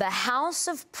the house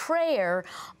of prayer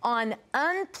on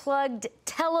unplugged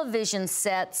television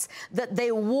sets that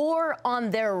they wore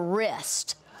on their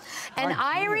wrist. And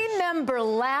I remember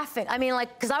laughing. I mean,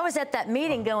 like, because I was at that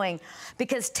meeting going,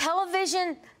 because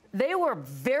television, they were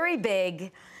very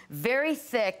big, very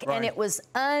thick, and it was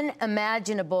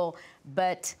unimaginable.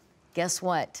 But guess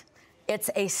what? It's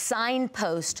a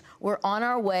signpost. We're on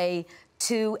our way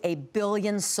to a 1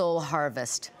 billion soul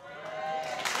harvest.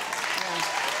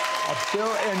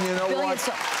 And you know what?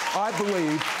 I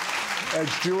believe, as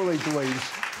Julie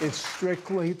believes, it's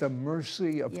strictly the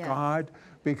mercy of God,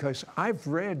 because I've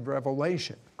read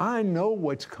Revelation. I know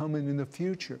what's coming in the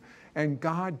future. And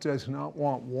God does not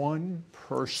want one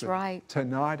person to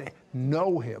not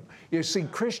know him. You see,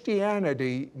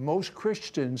 Christianity, most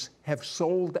Christians have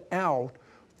sold out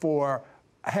for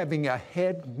having a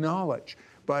head knowledge.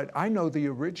 But I know the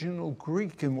original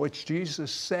Greek in which Jesus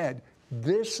said,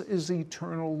 this is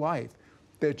eternal life,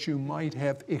 that you might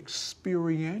have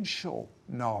experiential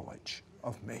knowledge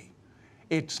of me.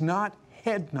 It's not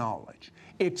head knowledge.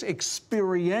 It's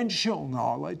experiential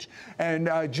knowledge. And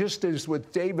just as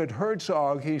with David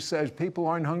Herzog, he says people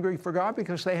aren't hungry for God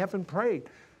because they haven't prayed.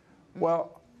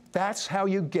 Well, that's how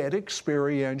you get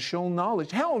experiential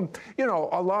knowledge. Hell, you know,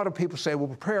 a lot of people say,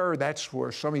 well, prayer, that's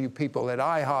for some of you people at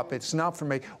IHOP. It's not for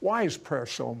me. Why is prayer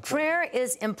so important? Prayer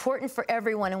is important for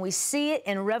everyone, and we see it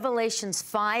in Revelations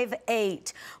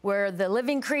 5:8, where the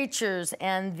living creatures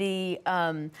and the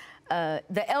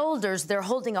elders, they're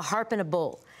holding a harp and a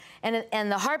bowl.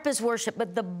 And the harp is worship,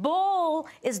 but the bowl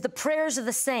is the prayers of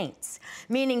the saints,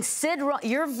 meaning Sid Roth,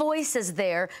 your voice is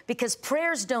there because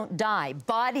prayers don't die,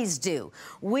 bodies do.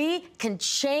 We can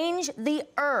change the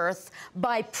earth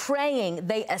by praying.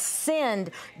 They ascend.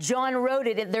 John wrote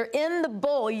it. They're in the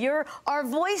bowl. Our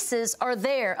voices are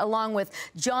there, along with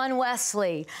John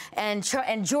Wesley and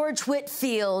George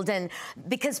Whitefield, and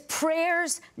because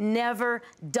prayers never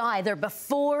die. They're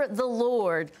before the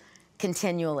Lord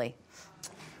continually.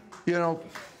 You know,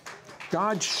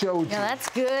 God showed you. Yeah, that's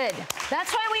good.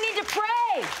 That's why we need to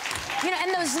pray. You know,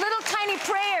 and those little tiny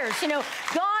prayers, you know,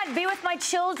 God, be with my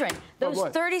children. Those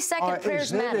 30-second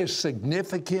prayers matter. Is it as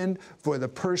significant for the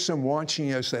person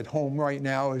watching us at home right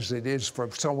now as it is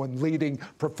for someone leading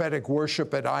prophetic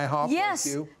worship at IHOP yes,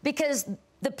 like you? Because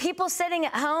the people sitting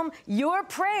at home, your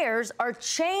prayers are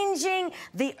changing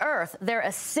the earth. They're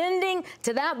ascending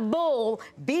to that bowl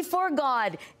before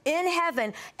God in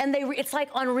heaven, and it's like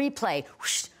on replay.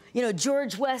 Whoosh, you know,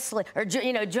 George Wesley, or,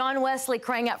 you know, John Wesley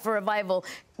crying out for revival,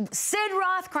 Sid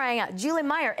Roth crying out, Julie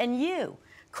Meyer, and you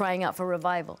crying out for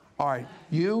revival. All right,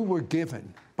 you were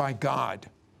given by God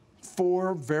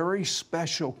 4 very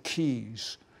special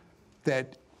keys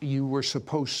that you were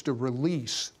supposed to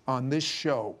release on this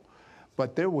show.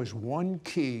 But there was one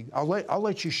key. I'll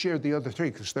let you share the other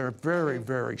 3 because they're very,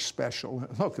 very special.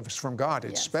 Look, if it's from God,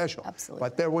 it's special. Absolutely.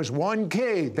 But there was one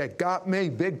key that got me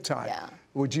big time. Yeah.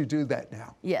 Would you do that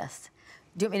now? Yes.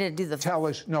 Do you want me to do the... Tell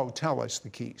us the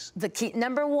keys. The key,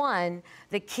 number 1,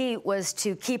 the key was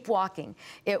to keep walking.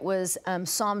 It was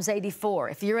Psalms 84.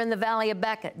 If you're in the valley of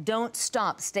Baca, don't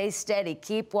stop, stay steady,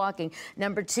 keep walking.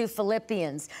 Number 2,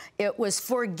 Philippians. It was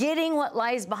forgetting what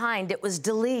lies behind. It was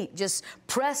delete, just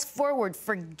press forward,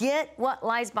 forget what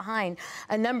lies behind.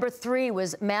 And number 3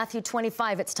 was Matthew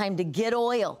 25. It's time to get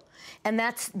oil. And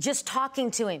that's just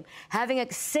talking to him,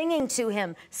 singing to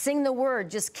him, sing the word,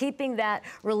 just keeping that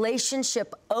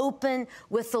relationship open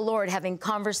with the Lord, having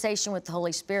conversation with the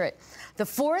Holy Spirit. The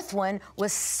 4th one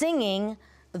was singing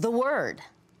the word.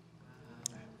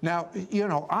 Now, you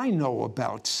know, I know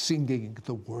about singing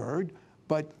the word,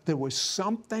 but there was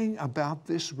something about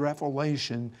this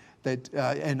revelation that,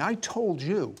 and I told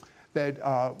you that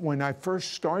when I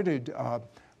first started,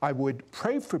 I would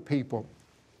pray for people.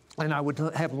 And I would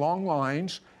have long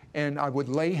lines, and I would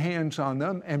lay hands on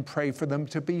them and pray for them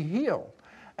to be healed.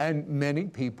 And many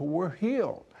people were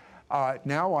healed.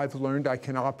 Now I've learned I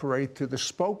can operate through the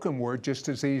spoken word just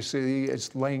as easily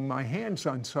as laying my hands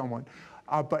on someone.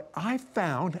 But I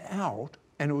found out,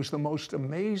 And it was the most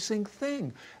amazing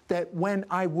thing that when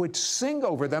I would sing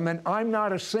over them, and I'm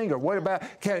not a singer. What about,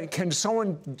 can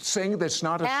someone sing that's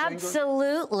not a singer?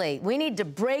 Absolutely. We need to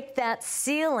break that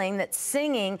ceiling that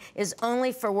singing is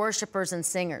only for worshipers and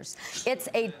singers. It's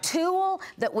a tool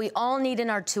that we all need in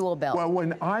our tool belt. Well,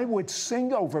 when I would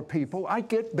sing over people, I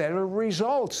get better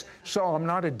results. So I'm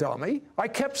not a dummy. I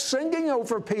kept singing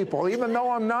over people, even though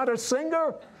I'm not a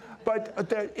singer. But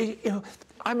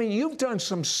I mean, you've done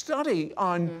some study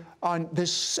on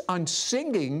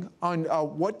singing, on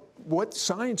what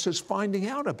science is finding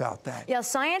out about that. Yeah,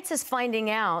 science is finding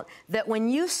out that when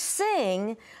you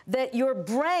sing, that your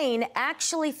brain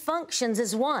actually functions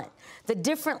as one. The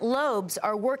different lobes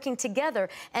are working together,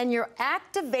 and you're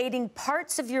activating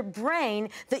parts of your brain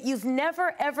that you've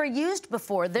never, ever used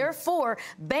before. Therefore,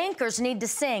 bankers need to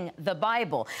sing the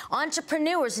Bible.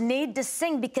 Entrepreneurs need to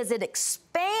sing because it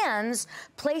expands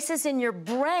places in your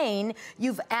brain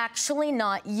you've actually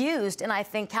not used. And I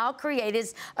think how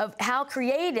creative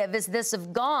is this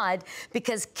of God,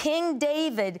 because King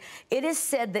David, it is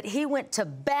said that he went to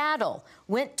battle,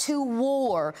 went to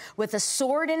war with a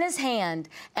sword in his hand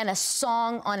and a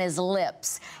song on his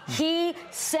lips. He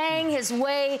sang his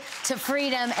way to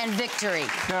freedom and victory.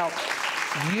 Now,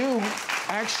 you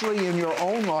actually in your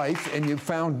own life, and you've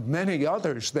found many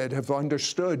others that have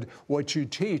understood what you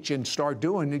teach and start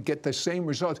doing and get the same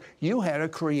results. You had a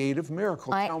creative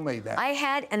miracle. Tell me that. I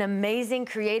had an amazing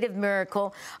creative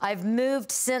miracle. I've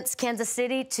moved since Kansas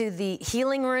City to the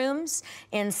healing rooms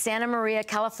in Santa Maria,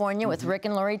 California with Rick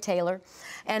and Lori Taylor.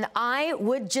 And I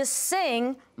would just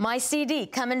sing my CD,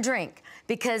 Come and Drink,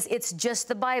 because it's just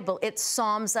the Bible. It's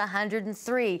Psalms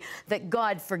 103, that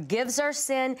God forgives our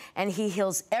sin and he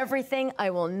heals everything. I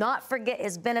will not forget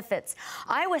his benefits.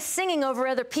 I was singing over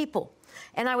other people.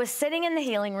 And I was sitting in the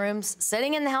healing rooms,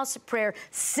 sitting in the house of prayer,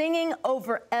 singing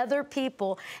over other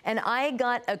people, and I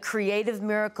got a creative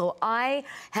miracle. I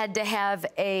had to have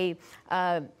a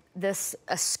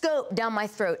scope down my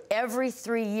throat every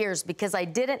 3 years because I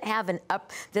didn't have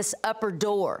this upper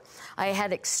door. I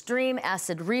had extreme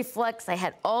acid reflux. I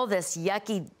had all this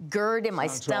yucky GERD in my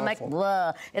stomach.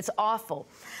 Blah. It's awful.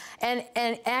 And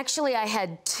actually, I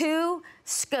had 2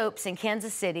 scopes in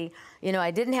Kansas City. You know, I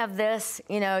didn't have this.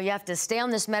 You know, you have to stay on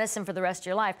this medicine for the rest of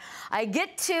your life. I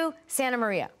get to Santa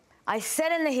Maria. I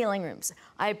sit in the healing rooms.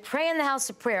 I pray in the house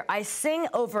of prayer. I sing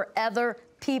over other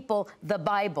people the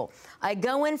Bible. I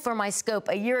go in for my scope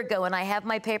a year ago, and I have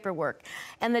my paperwork.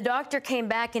 And the doctor came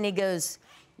back, and he goes,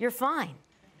 "You're fine."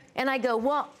 And I go,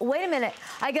 "Well, wait a minute."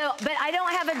 I go, "But I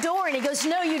don't have a door." And he goes,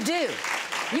 "No, you do.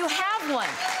 You have one.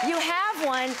 You have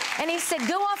one." And he said,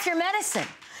 "Go off your medicine."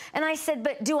 And I said,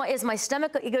 "But is my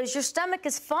stomach?" He goes, "Your stomach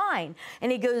is fine."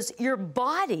 And he goes, "Your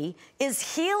body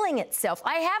is healing itself.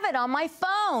 I have it on my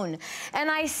phone."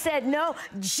 And I said, "No,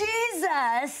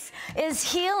 Jesus is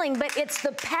healing, but it's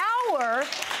the power,"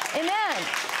 amen.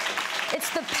 It's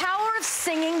the power of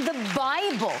singing the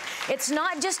Bible. It's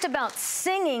not just about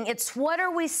singing, it's what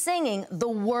are we singing? The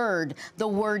Word. The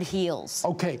Word heals.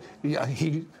 Okay, yeah,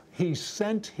 he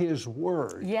sent his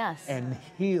word, yes, and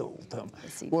healed them.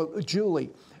 Well, Julie,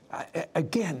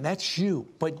 again, that's you.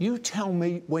 But you tell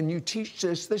me, when you teach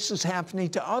this is happening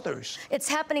to others. It's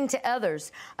happening to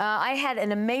others. I had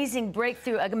an amazing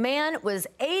breakthrough. A man was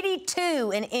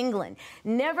 82 in England,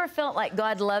 never felt like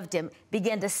God loved him,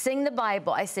 began to sing the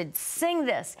Bible. I said, "Sing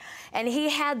this." And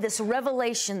he had this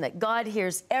revelation that God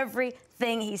hears everything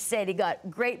he said. He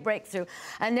got great breakthrough.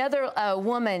 Another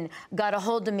woman got a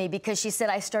hold of me because she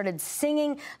said I started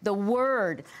singing the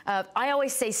Word. I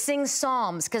always say sing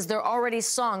Psalms because they're already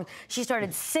sung. She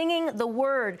started singing the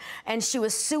Word, and she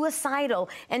was suicidal.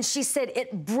 And she said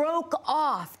it broke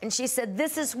off. And she said,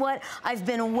 "This is what I've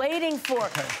been waiting for."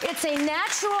 Okay. It's a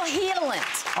natural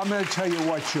healant. I'm going to tell you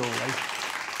what, Julie.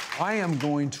 I am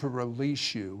going to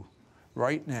release you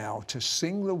right now to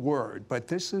sing the Word, but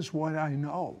this is what I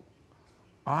know.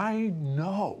 I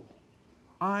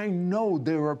know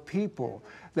there are people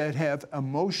that have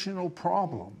emotional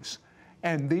problems,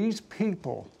 and these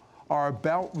people are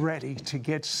about ready to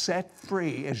get set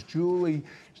free as Julie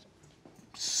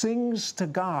sings to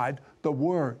God the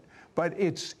Word. But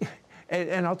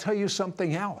and I'll tell you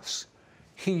something else.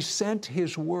 He sent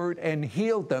his word and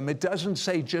healed them. It doesn't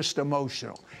say just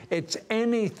emotional. It's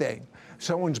anything.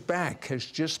 Someone's back has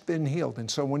just been healed, and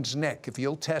someone's neck. If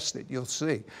you'll test it, you'll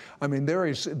see. I mean, there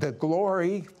is the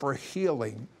glory for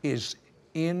healing is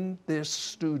in this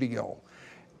studio.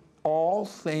 All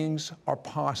things are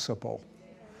possible.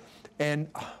 And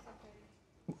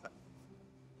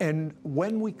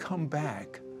when we come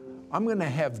back, I'm going to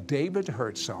have David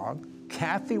Herzog,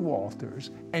 Kathie Walters,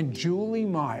 and Julie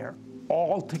Meyer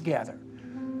all together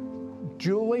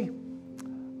Julie,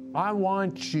 I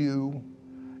want you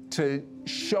to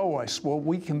show us what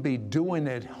we can be doing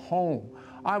at home.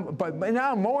 But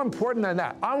now, more important than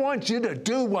that, I want you to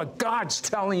do what God's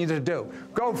telling you to do.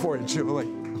 Go for it, Julie.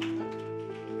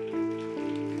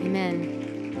 Amen.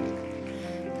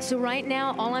 So right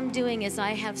now, all I'm doing is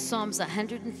I have Psalms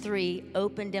 103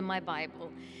 opened in my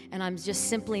Bible, and I'm just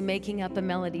simply making up a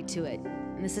melody to it.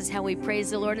 And this is how we praise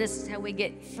the Lord. This is how we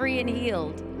get free and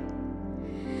healed.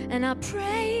 And I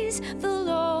praise the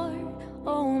Lord,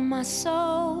 oh my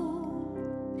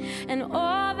soul, and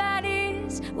all that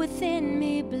is within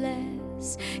me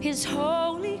bless His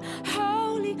holy,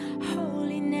 holy,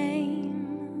 holy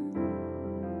name.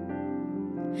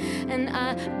 And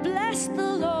I bless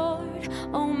the Lord,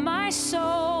 oh my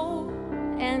soul,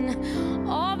 and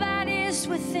all that is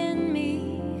within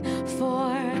me,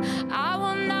 for I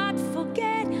will not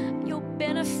forget your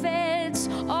benefits,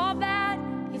 all that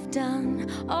you've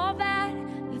done, all that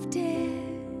you've did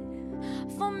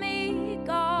for me,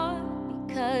 God,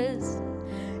 because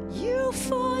you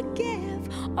forgive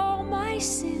all my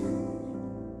sin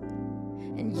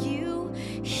and you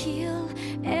heal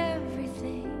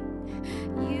everything.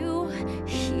 You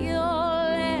heal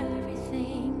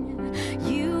everything.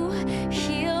 You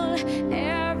heal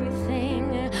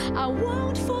everything. I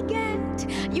won't forget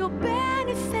your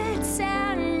benefits,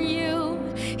 and you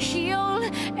heal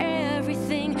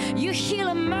everything. You heal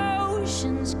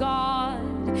emotions, God.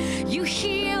 You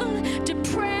heal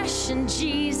depression,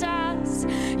 Jesus.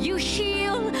 You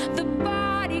heal the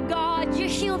body, God. You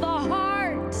heal the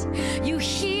heart. You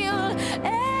heal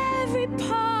every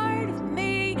part of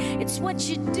me. It's what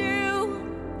you do,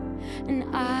 and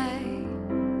I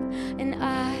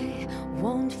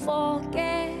won't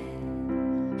forget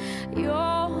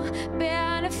your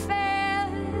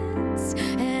benefits,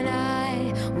 and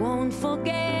I won't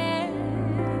forget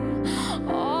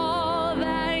all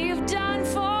that you've done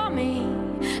for me,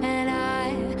 and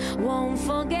I won't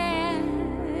forget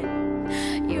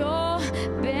your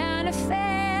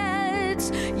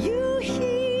benefits. You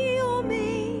heal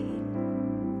me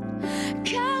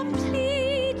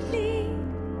completely.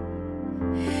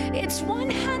 It's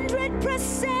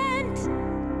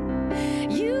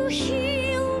 100%. You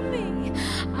heal me.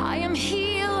 I am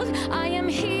healed. I am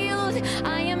healed.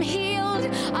 I am healed.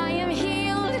 I am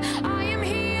healed. I am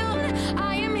healed.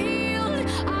 I am healed.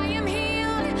 I am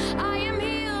healed. I am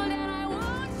healed. And I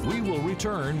won't. We will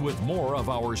return with more of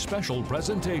our special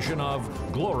presentation of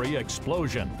Glory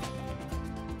Explosion.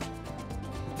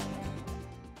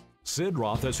 Sid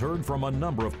Roth has heard from a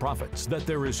number of prophets that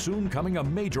there is soon coming a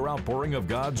major outpouring of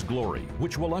God's glory,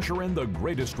 which will usher in the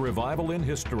greatest revival in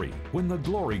history. When the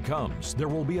glory comes, there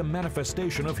will be a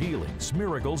manifestation of healings,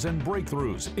 miracles, and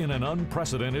breakthroughs in an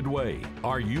unprecedented way.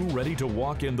 Are you ready to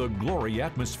walk in the glory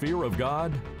atmosphere of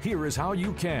God? Here is how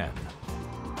you can.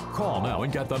 Call now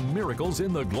and get the Miracles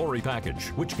in the Glory package,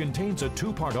 which contains a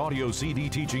 2-part audio CD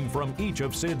teaching from each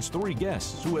of Sid's 3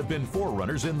 guests who have been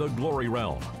forerunners in the glory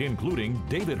realm, including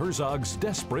David Herzog's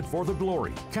Desperate for the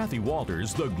Glory, Kathie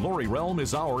Walters' The Glory Realm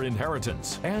is Our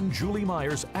Inheritance, and Julie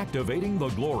Meyer's Activating the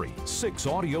Glory. 6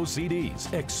 audio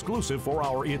CDs, exclusive for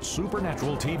our It's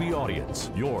Supernatural TV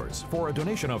audience. Yours for a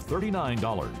donation of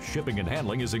 $39. Shipping and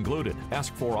handling is included.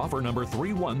 Ask for offer number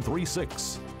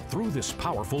 3136. Through this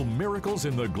powerful Miracles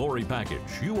in the Glory package,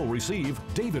 you will receive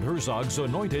David Herzog's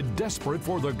anointed Desperate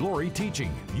for the Glory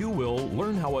teaching. You will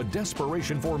learn how a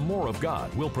desperation for more of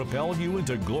God will propel you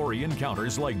into glory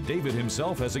encounters like David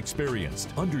himself has experienced.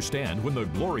 Understand when the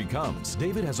glory comes,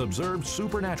 David has observed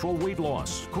supernatural weight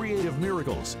loss, creative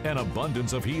miracles, and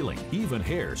abundance of healing, even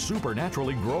hair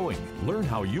supernaturally growing. Learn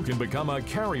how you can become a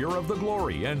carrier of the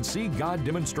glory and see God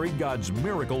demonstrate God's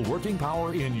miracle working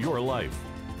power in your life.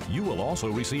 You will also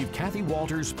receive Kathie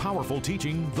Walters' powerful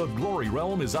teaching, The Glory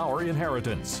Realm is Our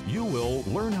Inheritance. You will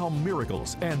learn how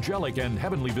miracles, angelic and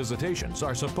heavenly visitations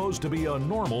are supposed to be a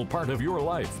normal part of your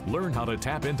life. Learn how to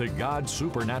tap into God's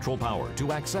supernatural power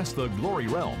to access the glory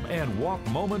realm and walk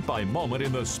moment by moment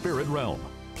in the spirit realm.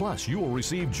 Plus, you will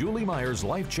receive Julie Meyer's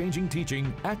life-changing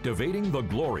teaching, Activating the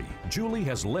Glory. Julie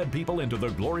has led people into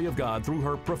the glory of God through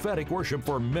her prophetic worship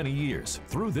for many years.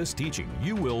 Through this teaching,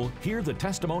 you will hear the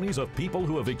testimonies of people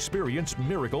who have experienced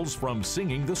miracles from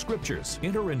singing the scriptures.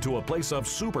 Enter into a place of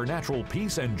supernatural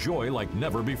peace and joy like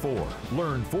never before.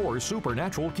 Learn 4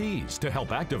 supernatural keys to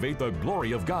help activate the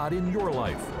glory of God in your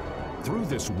life. Through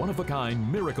this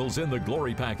one-of-a-kind Miracles in the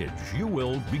Glory package, you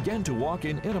will begin to walk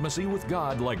in intimacy with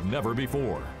God like never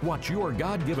before. Watch your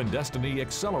God-given destiny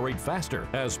accelerate faster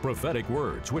as prophetic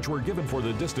words, which were given for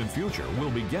the distant future,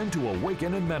 will begin to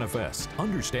awaken and manifest.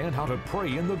 Understand how to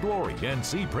pray in the glory and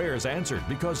see prayers answered,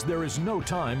 because there is no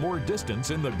time or distance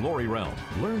in the glory realm.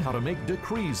 Learn how to make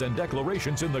decrees and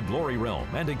declarations in the glory realm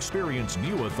and experience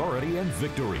new authority and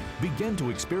victory. Begin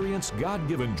to experience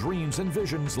God-given dreams and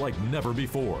visions like never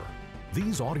before.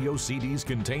 These audio CDs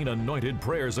contain anointed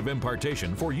prayers of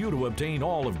impartation for you to obtain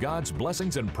all of God's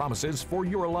blessings and promises for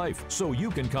your life, so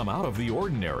you can come out of the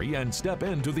ordinary and step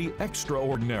into the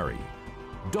extraordinary.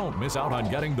 Don't miss out on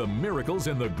getting the Miracles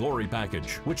in the Glory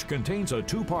package, which contains a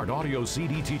 2-part audio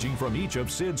CD teaching from each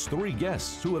of Sid's 3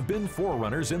 guests who have been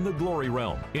forerunners in the glory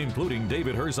realm, including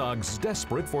David Herzog's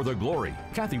Desperate for the Glory,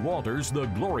 Kathie Walters' The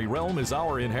Glory Realm is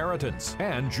Our Inheritance,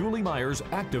 and Julie Meyer's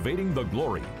Activating the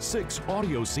Glory. 6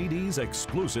 audio CDs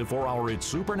exclusive for our It's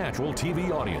Supernatural TV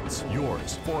audience.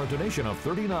 Yours for a donation of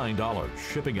 $39.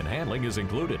 Shipping and handling is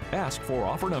included. Ask for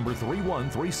offer number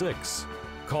 3136.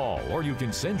 Call, or you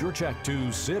can send your check to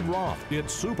Sid Roth.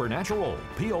 It's Supernatural.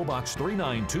 P.O. Box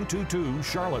 39222,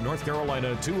 Charlotte, North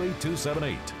Carolina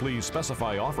 28278. Please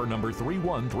specify offer number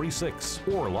 3136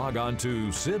 or log on to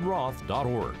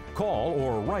sidroth.org. Call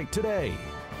or write today.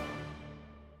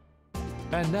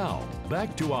 And now,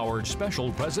 back to our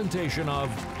special presentation of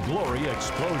Glory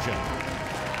Explosion.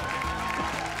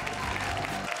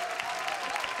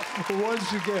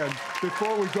 Once again,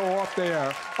 before we go off the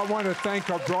air, I want to thank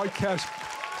our broadcast.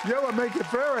 You would make it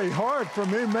very hard for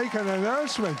me making an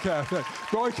announcement, Kathie.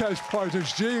 Broadcast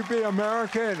partners, GB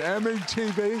America and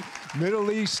METV, Middle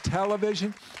East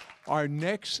Television. Our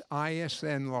next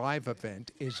ISN Live event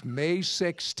is May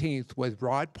 16th with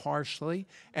Rod Parsley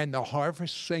and the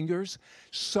Harvest Singers.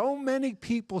 So many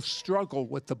people struggle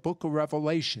with the book of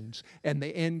Revelations and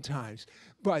the end times.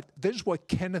 But this is what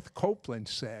Kenneth Copeland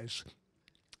says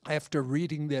after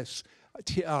reading this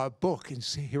book and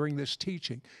hearing this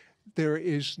teaching. There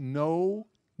is no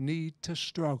need to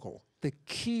struggle. The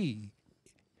key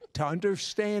to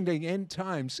understanding end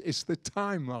times is the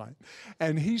timeline.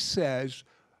 And he says,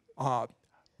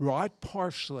 Rod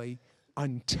Parsley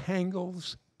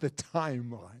untangles the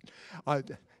timeline.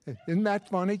 Isn't that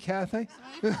funny, Kathie?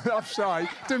 I'm sorry,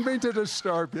 didn't mean to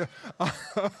disturb you.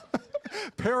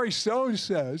 Perry Stone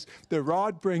says that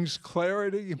Rod brings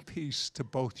clarity and peace to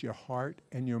both your heart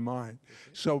and your mind.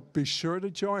 So be sure to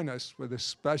join us for this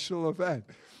special event.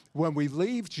 When we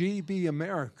leave GB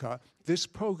America, this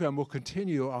program will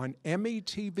continue on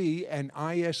METV and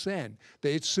ISN,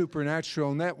 the It's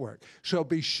Supernatural Network. So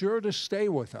be sure to stay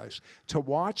with us. To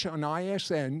watch on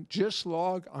ISN, just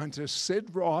log onto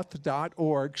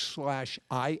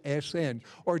sidroth.org/ISN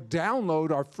or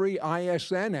download our free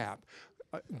ISN app.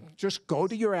 Just go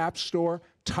to your app store,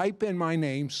 type in my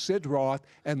name, Sid Roth,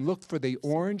 and look for the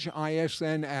orange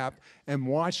ISN app and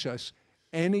watch us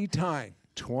anytime,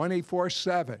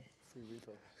 24/7.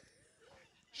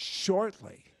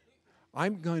 Shortly,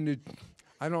 I'm going to,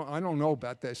 I don't know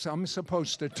about this. I'm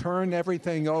supposed to turn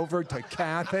everything over to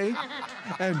Kathie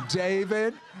and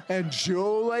David and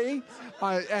Julie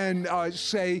and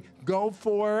say, go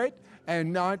for it,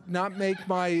 and not make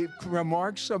my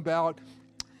remarks about,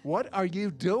 what are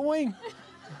you doing?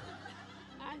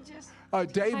 I'm just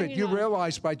David, you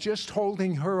realize by just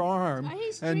holding her arm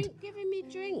he's giving me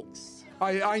drinks.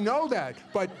 I know that,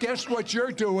 but guess what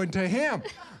you're doing to him?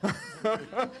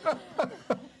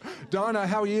 Donna,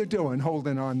 how are you doing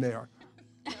holding on there?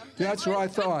 That's what I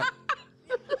thought.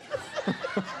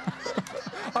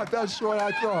 That's what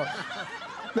I thought.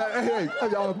 Hey,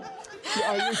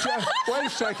 wait a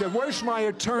second, where's my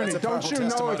attorney? Don't you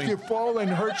know if you fall and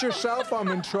hurt yourself, I'm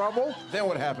in trouble? Then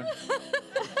what happened?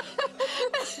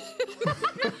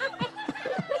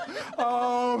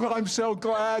 Oh, I'm so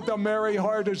glad the merry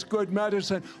heart is good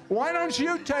medicine. Why don't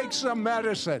you take some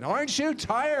medicine? Aren't you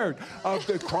tired of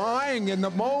the crying and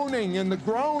the moaning and the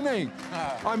groaning?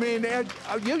 I mean,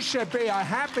 you should be a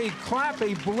happy,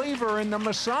 clappy believer in the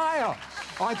Messiah.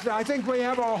 I think we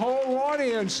have a whole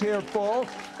audience here full,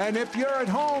 and if you're at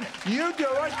home, you do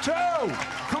it too.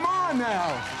 Come on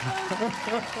now.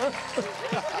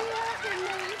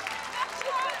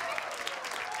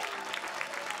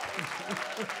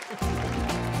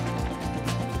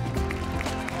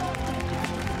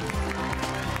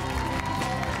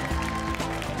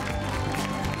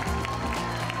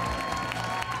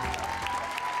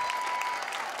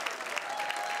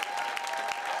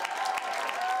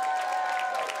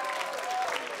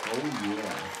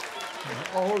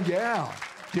 Oh, yeah.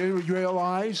 Do you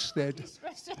realize that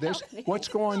this, what's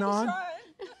going on?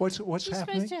 What's She's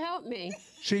happening? supposed to help me.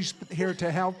 She's here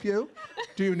to help you?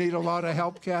 Do you need a lot of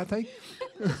help, Kathie?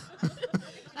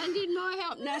 I need more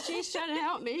help now. She's trying to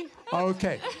help me.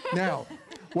 Okay. Now,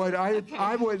 what I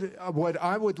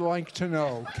would like to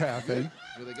know, Kathie,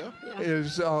 Here they go.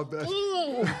 is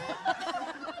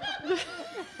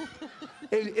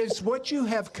is what you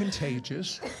have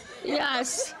contagious?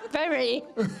 Yes, very.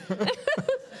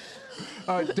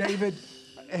 David,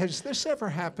 has this ever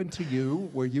happened to you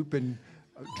where you've been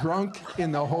drunk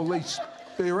in the Holy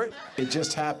Spirit? It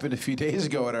just happened a few days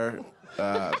ago at our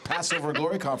Passover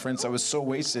Glory Conference. I was so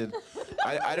wasted.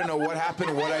 I don't know what happened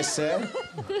or what I said.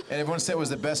 And everyone said it was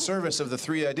the best service of the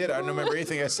 3 I did. I don't remember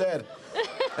anything I said.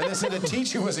 And they said the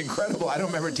teaching was incredible. I don't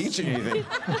remember teaching anything.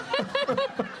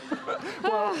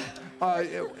 Well,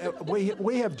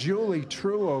 we have Julie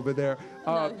True over there.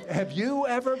 Have you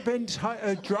ever been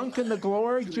drunk in the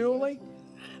glory, Julie?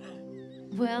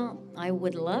 Well, I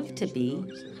would love to be.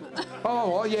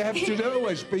 Oh, all you have to do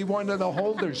is be one of the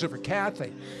holders of a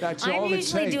Kathie. That's all it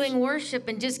takes. I'm usually doing worship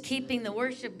and just keeping the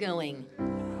worship going.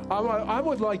 I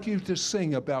would like you to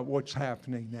sing about what's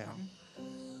happening now.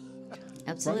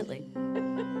 Absolutely.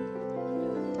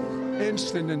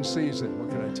 Instant in season,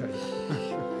 what can I tell you?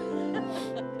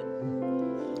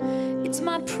 It's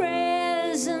my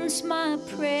presence, my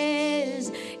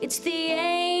prayers. It's the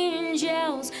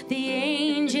angels,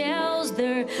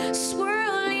 they're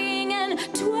swirling and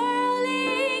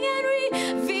twirling and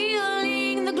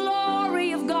revealing the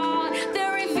glory of God.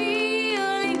 They're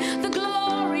revealing the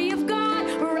glory of God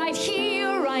right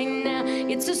here, right now.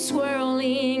 It's a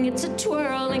swirling, it's a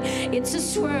twirling, it's a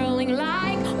swirling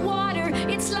like water.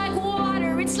 It's like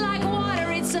water, it's like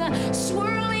water. It's a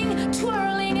swirling,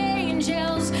 twirling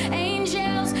angels,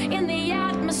 angels in the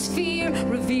atmosphere,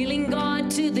 revealing God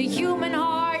to the human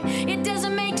heart. It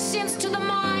doesn't make sense to the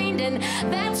mind, and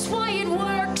that's why it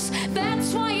works.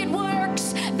 That's why it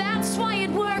works. That's why it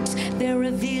works. They're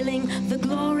revealing the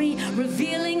glory,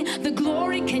 revealing the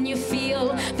glory. Can you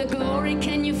feel the glory?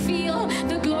 Can you feel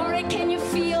the glory? Can you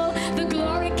feel the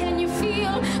glory? Can you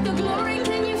feel the glory?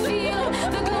 Can you feel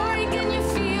the glory? Can you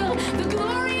feel the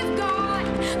glory of God?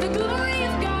 The glory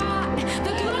of God,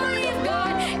 the glory of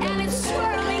God. And it's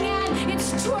swirling and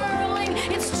it's twirling,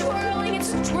 it's twirling,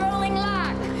 it's twirling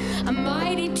like a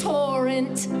mighty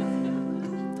torrent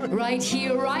right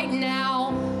here, right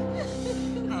now.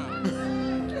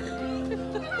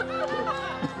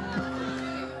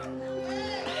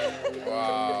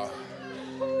 Wow.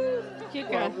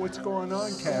 Well, what's going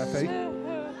on, Kathie?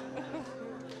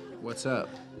 What's up?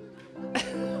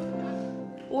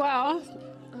 Well,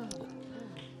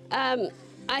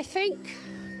 I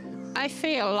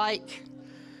feel like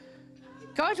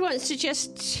God wants to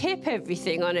just tip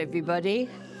everything on everybody.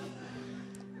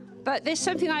 But there's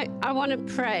something I want to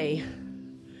pray.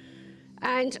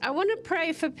 And I want to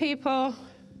pray for people,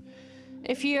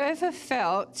 if you ever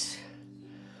felt,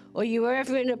 or you were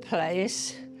ever in a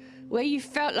place where you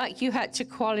felt like you had to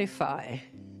qualify.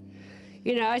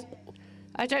 You know,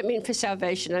 I don't mean for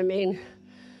salvation. I mean,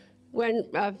 when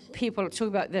people talk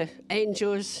about the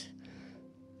angels,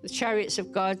 the chariots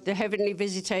of God, the heavenly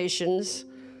visitations,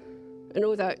 and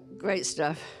all that great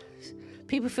stuff,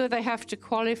 people feel they have to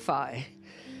qualify.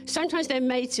 Sometimes they're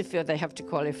made to feel they have to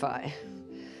qualify.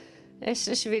 It's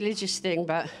just a religious thing,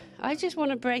 but I just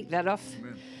want to break that off.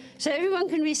 Amen. So everyone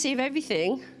can receive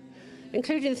everything,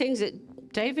 including things that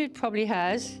David probably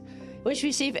has. Once you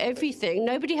receive everything,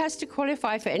 nobody has to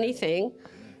qualify for anything.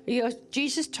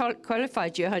 Jesus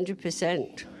qualified you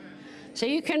 100%. So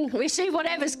you can receive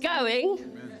whatever's going.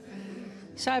 Amen.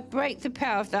 So I break the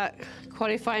power of that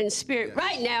qualifying spirit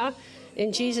right now,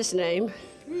 in Jesus' name.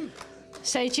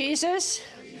 Say, Jesus,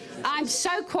 I'm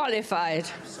so qualified.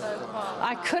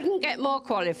 I couldn't get more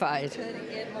qualified.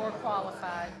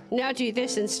 Now do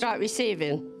this and start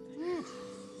receiving.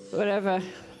 Whatever.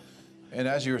 And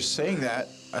as you were saying that,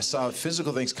 I saw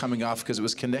physical things coming off because it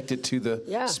was connected to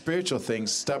the spiritual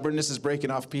things. Stubbornness is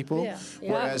breaking off people. Yeah.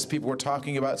 Whereas people were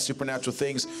talking about supernatural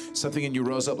things, something in you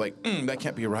rose up like, that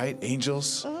can't be right.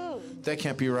 Angels, that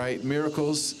can't be right.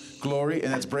 Miracles, glory,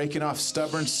 and that's breaking off.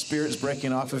 Stubborn spirits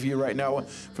breaking off of you right now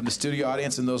from the studio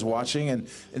audience and those watching. And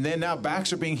then now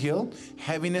backs are being healed.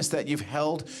 Heaviness that you've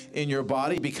held in your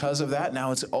body because of that,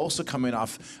 now it's also coming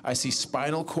off. I see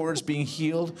spinal cords being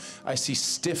healed. I see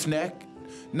stiff neck.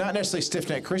 Not necessarily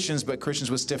stiff-necked Christians, but Christians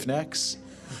with stiff necks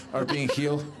are being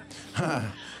healed.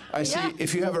 I see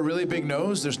if you have a really big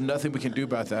nose, there's nothing we can do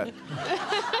about that.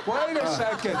 Wait a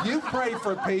second. You pray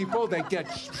for people that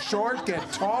get short,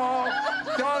 get tall.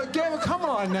 Come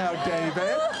on now,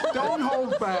 David. Don't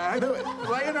hold back.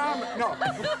 Lay it on. No.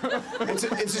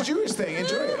 It's a Jewish thing.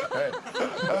 Enjoy it. Right.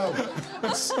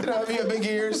 You know, if you have big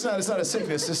ears, it's not a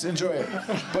sickness. Just enjoy it.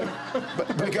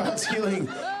 But God's healing.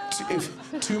 If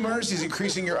tumors, He's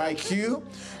increasing your IQ.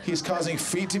 He's causing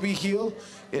feet to be healed.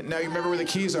 Now you remember where the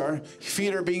keys are.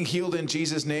 Feet are being healed in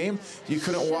Jesus' name. You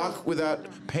couldn't walk without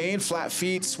pain. Flat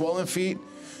feet, swollen feet,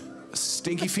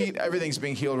 stinky feet. Everything's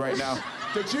being healed right now.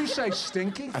 Did you say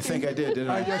stinky? I think I did, didn't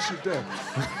I? Yes, you did.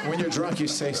 When you're drunk, you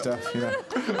say stuff, you know.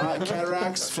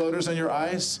 Cataracts, floaters on your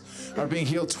eyes are being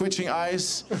healed. Twitching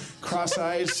eyes, cross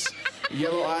eyes,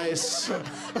 yellow eyes.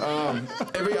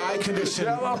 Every eye condition.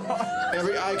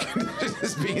 Every eye condition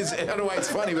is being. I don't know why it's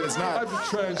funny, but it's not.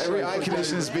 Every eye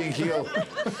condition is being healed.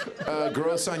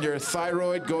 Growths on your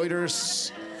thyroid,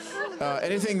 goiters,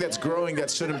 anything that's growing that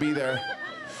shouldn't be there.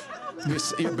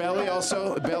 Your belly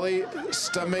also, belly,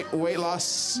 stomach, weight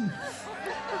loss.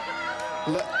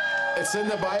 It's in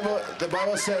the Bible. The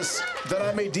Bible says that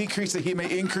I may decrease, that He may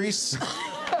increase.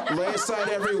 Lay aside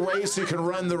every weight so you can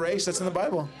run the race. That's in the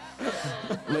Bible.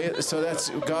 So that's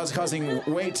God's causing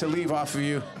weight to leave off of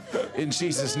you in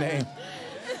Jesus' name.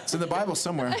 It's in the Bible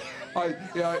somewhere. I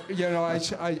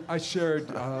shared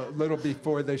a little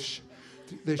before this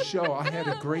show. I had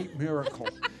a great miracle.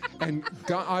 And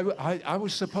God, I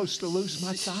was supposed to lose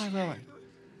my thyroid.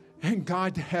 And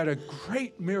God had a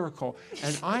great miracle.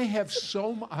 And I have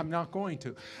I'm not going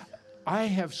to. I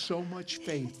have so much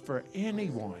faith for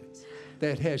anyone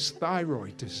that has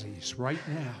thyroid disease right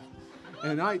now.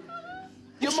 And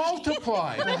you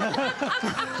multiply.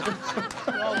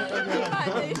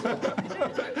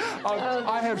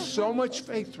 I have so much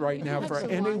faith right now for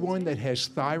anyone that has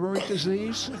thyroid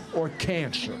disease or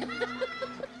cancer.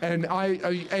 And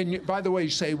and by the way, you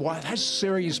say, well, that's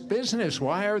serious business.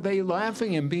 Why are they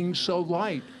laughing and being so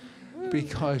light?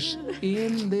 Because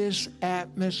in this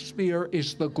atmosphere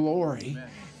is the glory.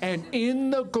 And in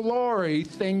the glory,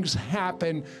 things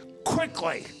happen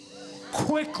quickly,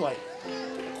 quickly,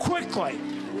 quickly.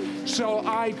 So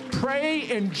I pray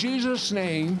in Jesus'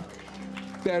 name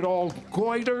that all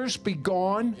goiters be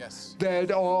gone, yes.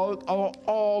 That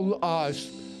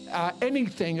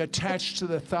anything attached to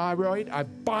the thyroid, I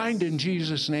bind in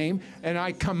Jesus' name, and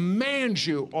I command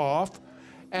you off,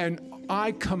 and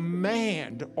I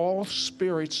command all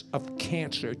spirits of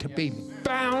cancer to be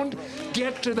bound.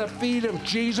 Get to the feet of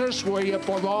Jesus where you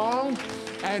belong,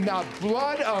 and the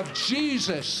blood of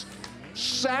Jesus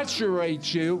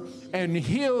saturate you and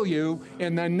heal you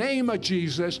in the name of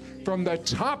Jesus from the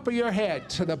top of your head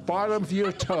to the bottom of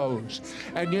your toes.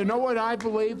 And you know what I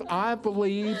believe? I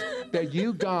believe that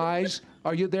you guys,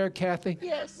 are you there, Kathie?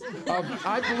 Yes.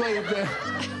 I believe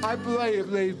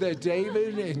that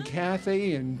David and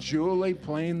Kathie and Julie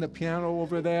playing the piano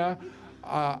over there,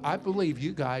 I believe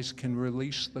you guys can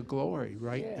release the glory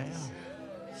right now.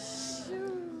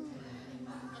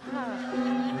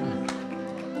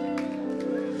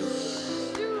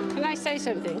 Can I say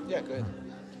something? Yeah, go ahead.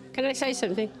 Can I say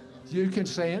something? You can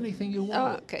say anything you want.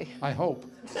 Oh, okay. I hope.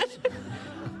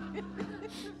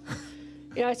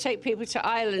 You know, I take people to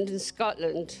Ireland and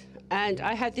Scotland, and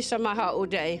I had this on my heart all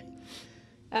day.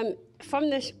 From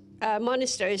the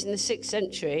monasteries in the 6th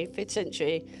century, 5th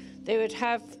century, they would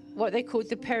have what they called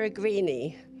the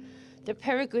peregrini. The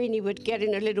peregrini would get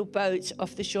in a little boat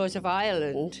off the shores of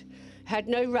Ireland, had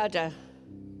no rudder,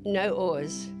 no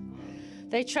oars.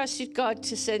 They trusted God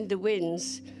to send the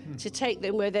winds to take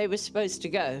them where they were supposed to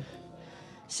go.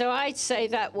 So I'd say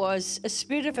that was a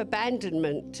spirit of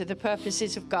abandonment to the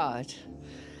purposes of God.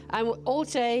 And all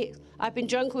day, I've been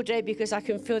drunk all day because I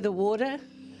can feel the water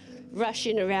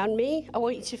rushing around me. I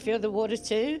want you to feel the water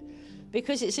too,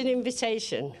 because it's an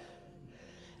invitation.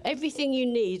 Everything you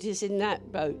need is in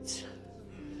that boat.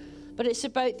 But it's a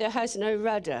boat that has no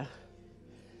rudder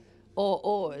or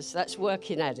oars that's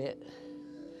working at it.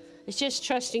 It's just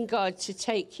trusting God to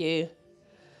take you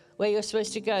where you're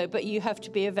supposed to go, but you have to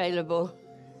be available.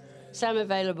 So I'm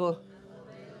available.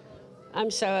 I'm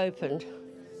so opened.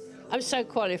 I'm so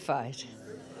qualified.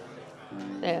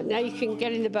 There, now you can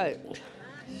get in the boat.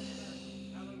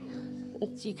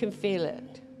 You can feel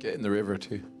it. Get in the river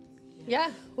too.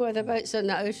 Yeah, well, the boat's on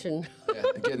the ocean. Yeah,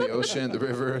 get in the ocean, the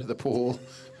river, the pool,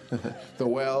 the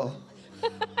well.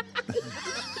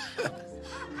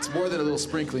 It's more than a little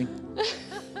sprinkling.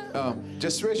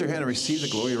 Just raise your hand and receive the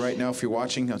glory right now if you're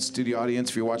watching on studio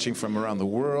audience, if you're watching from around the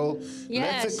world.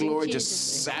 Yes, let the glory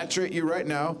just saturate you right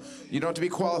now. You don't have to be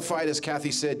qualified, as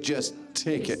Kathie said, just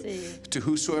take it. To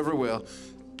whosoever will,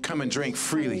 come and drink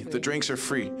freely. The drinks are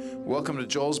free. Welcome to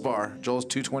Joel's Bar, Joel's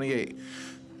 228.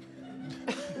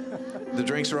 The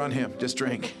drinks are on him. Just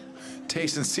drink.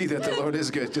 Taste and see that the Lord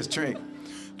is good. Just drink.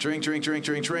 Drink, drink, drink,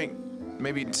 drink, drink.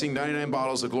 Maybe sing 99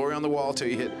 bottles of Glory on the Wall till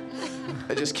you hit.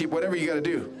 Just keep whatever you got to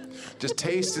do. Just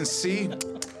taste and see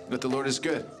that the Lord is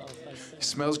good. He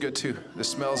smells good too. The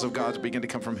smells of God begin to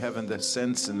come from heaven. The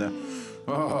scents and the,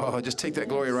 oh, just take that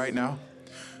glory right now.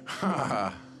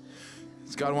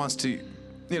 God wants to,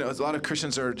 you know, a lot of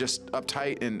Christians are just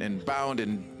uptight and bound,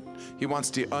 and he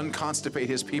wants to unconstipate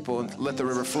his people and let the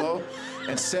river flow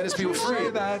and set his people free.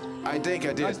 Say that. I think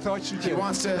I did. I thought you did. He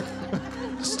wants to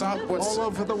stop what's all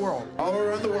over the world. All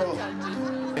around the world.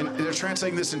 And they're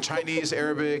translating this in Chinese,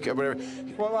 Arabic, or whatever.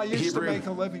 Well, I used Hebrew. to make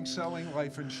a living selling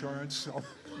life insurance, so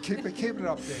keep it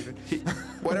up, David.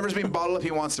 Whatever's being bottled up,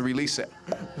 he wants to release it.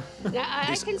 Now,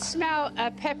 I can smell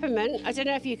peppermint. I don't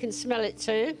know if you can smell it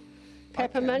too.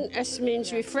 Peppermint, this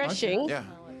means refreshing. Yeah.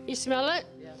 You smell it?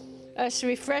 It's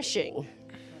refreshing.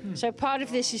 So part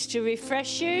of this is to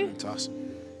refresh you. That's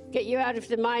awesome. Get you out of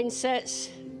the mindsets.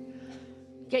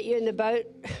 Get you in the boat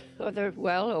or the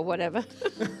well or whatever.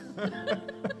 The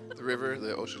river,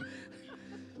 the ocean.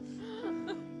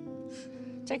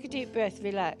 Take a deep breath,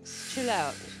 relax, chill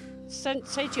out.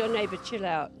 Say to your neighbor, chill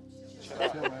out.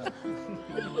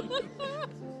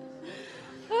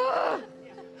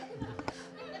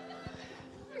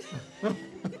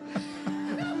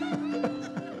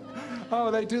 Oh,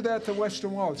 they do that at the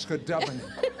Western Wall. It's called dubbing.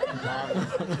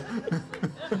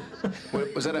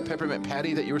 Was that a peppermint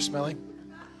patty that you were smelling?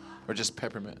 Or just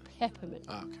peppermint? Peppermint.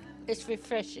 Oh, okay. It's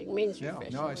refreshing, means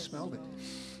refreshing. No, I smelled it.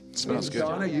 It smells good.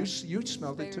 Donna, you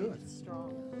smelled it too.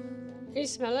 Can you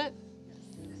smell it?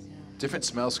 Different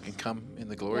smells can come in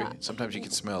the glory. Yeah. Sometimes you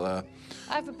can smell I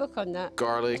have a book on that.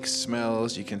 garlic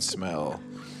smells. You can smell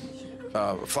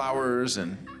flowers,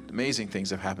 and amazing things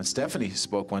have happened. Stephanie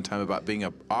spoke one time about being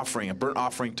a burnt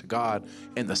offering to God,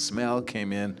 and the smell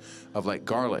came in of like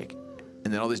garlic.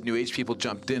 And then all these New Age people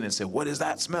jumped in and said, "What is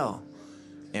that smell?"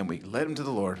 And we led them to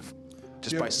the Lord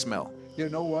just by smell. You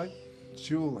know what?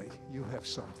 Julie, you have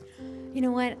something. You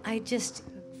know what? I just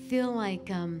feel like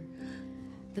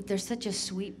that there's such a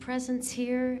sweet presence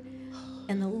here,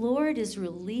 and the Lord is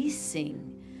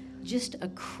releasing just a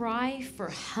cry for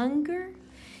hunger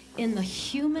in the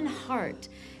human heart.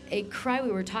 A cry,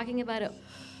 we were talking about it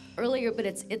earlier,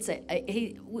 but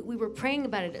we were praying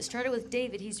about it. It started with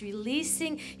David.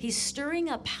 He's stirring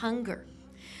up hunger,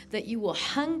 that you will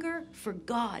hunger for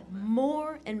God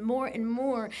more and more and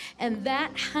more, and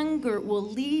that hunger will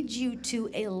lead you to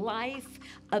a life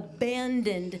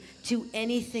abandoned to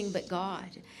anything but God.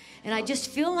 And I just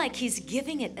feel like he's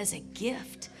giving it as a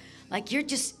gift. Like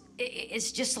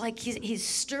it's just like he's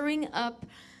stirring up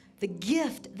the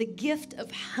gift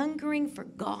of hungering for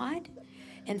God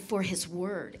and for his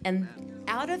word. And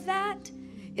out of that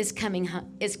is coming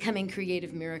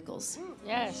creative miracles.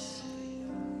 Yes.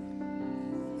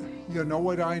 You know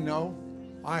what I know?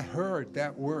 I heard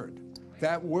that word.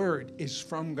 That word is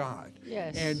from God.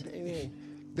 Yes. And Amen.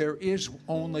 there is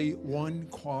only one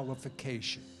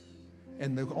qualification.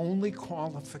 And the only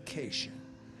qualification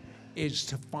is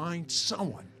to find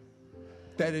someone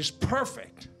that is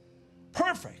perfect.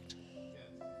 Perfect.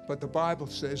 But the Bible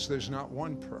says there's not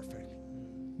one perfect.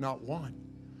 Not one.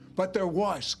 But there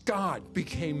was. God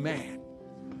became man.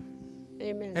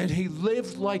 Amen. And he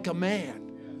lived like a man.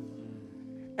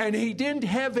 And he didn't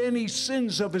have any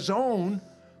sins of his own,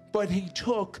 but he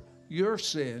took your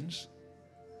sins,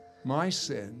 my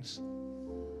sins,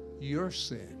 your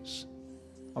sins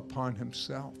upon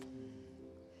himself.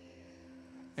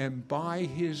 And by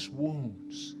his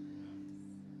wounds,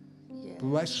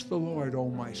 bless the Lord, O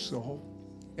my soul,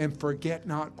 and forget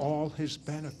not all his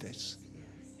benefits.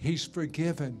 He's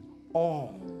forgiven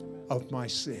all of my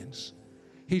sins.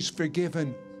 He's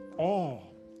forgiven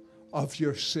all of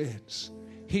your sins.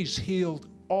 He's healed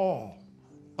all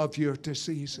of your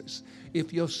diseases.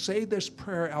 If you'll say this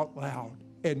prayer out loud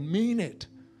and mean it,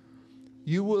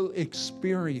 you will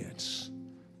experience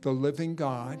the living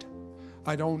God.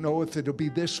 I don't know if it'll be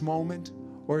this moment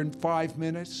or in 5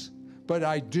 minutes, but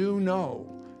I do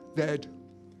know that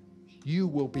you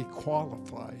will be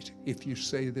qualified if you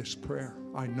say this prayer.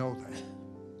 I know that.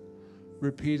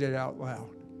 Repeat it out loud.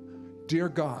 Dear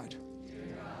God,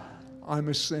 I'm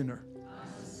a sinner.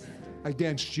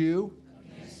 Against you,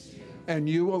 and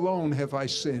you alone have I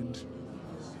sinned.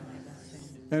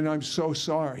 And I'm so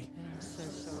sorry.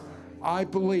 I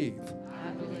believe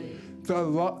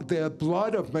the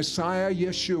blood of Messiah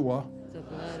Yeshua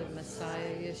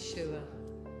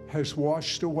has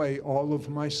washed away all of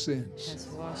my sins.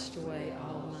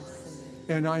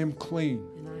 And I am clean.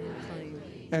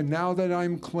 And now that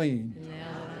I'm clean,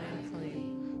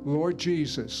 Lord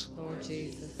Jesus,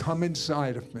 Come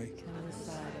inside of me.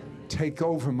 Take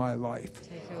over my life.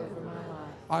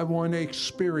 I want to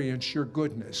experience your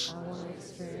goodness.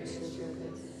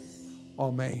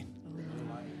 Amen.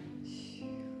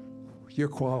 You're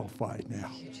qualified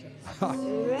now.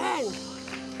 Amen.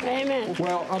 Amen.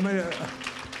 Well, I'm going to...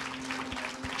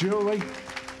 Julie,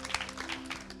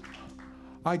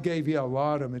 I gave you a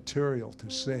lot of material to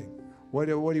sing. What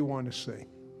do you want to sing?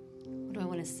 What do I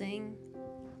want to sing?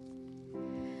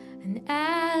 And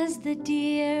as the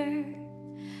deer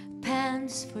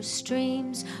pants for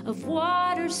streams of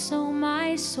water, so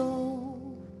my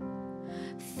soul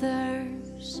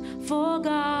thirsts for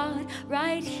God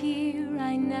right here,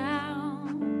 right now.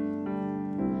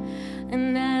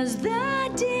 And as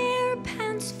the deer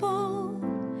pants for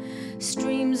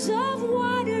streams of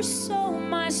water, so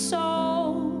my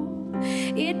soul,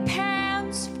 it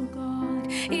pants for God,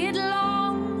 it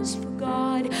longs for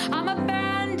God. I'm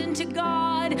abandoned to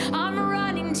God, I'm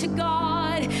running to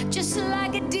God, just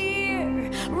like a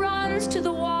deer runs to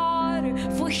the water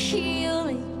for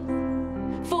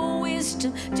healing, for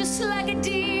wisdom. Just like a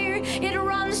deer, it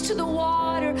runs to the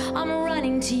water. I'm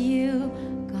running to you,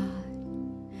 God,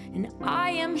 and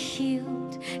I am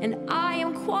healed, and I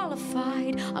am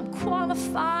qualified. I'm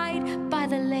qualified by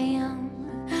the Lamb.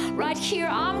 Right here,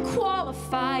 I'm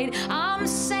qualified, I'm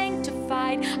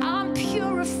sanctified, I'm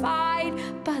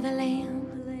purified by the Lamb,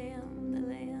 the Lamb, the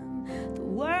Lamb, the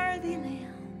worthy Lamb.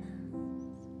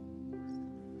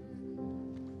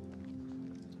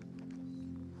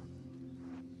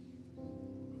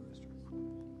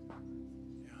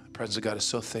 Yeah, the presence of God is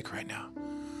so thick right now.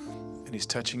 And He's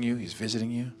touching you, He's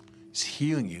visiting you, He's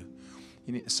healing you.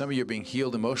 Some of you are being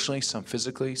healed emotionally, some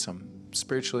physically, some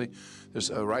spiritually. There's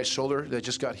a right shoulder that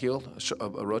just got healed, a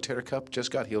rotator cuff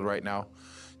just got healed right now.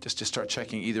 Just to start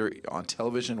checking either on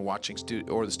television, watching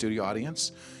or the studio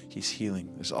audience. He's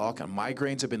healing. There's all kind of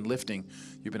migraines have been lifting.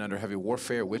 You've been under heavy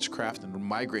warfare, witchcraft, and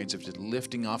migraines have been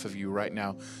lifting off of you right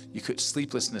now. You could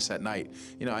sleeplessness at night.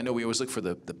 You know, I know we always look for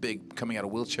the big coming out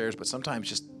of wheelchairs, but sometimes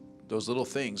just those little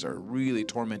things are really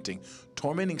tormenting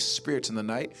spirits in the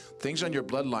night. Things on your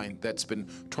bloodline that's been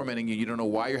tormenting you. You don't know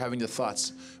why you're having the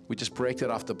thoughts. We just break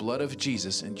that off. The blood of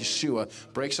Jesus and Yeshua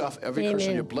breaks off every curse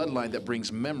on your bloodline that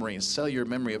brings memory and cellular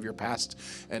memory of your past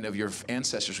and of your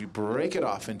ancestors. We break it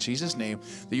off in Jesus' name,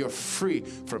 that you're free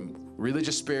from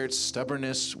religious spirits,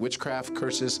 stubbornness, witchcraft,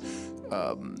 curses,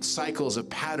 cycles of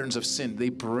patterns of sin. They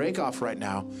break off right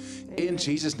now in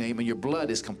Jesus' name, and your blood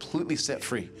is completely set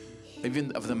free,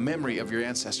 even of the memory of your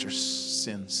ancestors'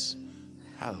 sins.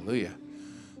 Hallelujah.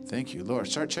 Thank you, Lord.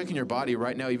 Start checking your body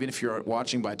right now, even if you're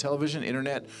watching by television,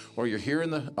 internet, or you're here in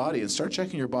the audience. Start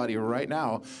checking your body right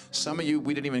now. Some of you,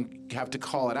 we didn't even have to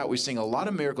call it out. We're seeing a lot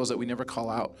of miracles that we never call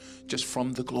out, just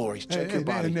from the glory. Check your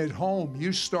body. And at home,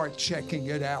 you start checking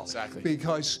it out. Exactly.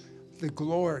 Because the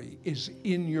glory is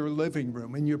in your living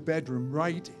room, in your bedroom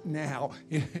right now,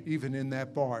 even in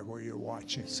that bar where you're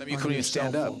watching. Some of you couldn't even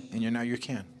stand up, and now you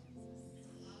can.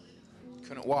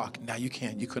 Couldn't walk, now you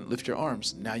can. You couldn't lift your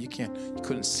arms, now you can. You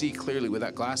couldn't see clearly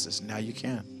without glasses, now you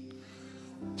can.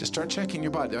 Just start checking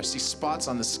your body. I see spots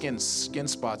on the skin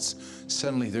spots.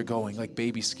 Suddenly they're going like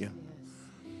baby skin.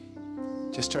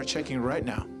 Just start checking right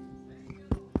now.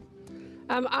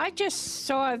 I just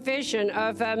saw a vision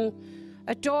of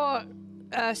a door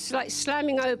like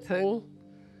slamming open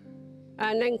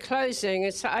and then closing.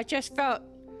 And so I just felt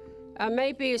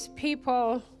maybe it's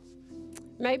people,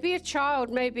 maybe a child,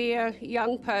 maybe a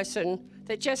young person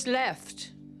that just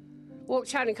left,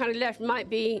 walked out and kind of left.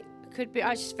 Could be,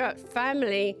 I just felt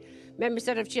family members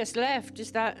that have just left.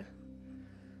 Is that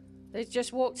they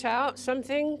just walked out,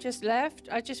 something just left?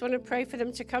 I just want to pray for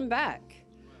them to come back.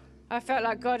 I felt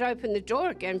like God opened the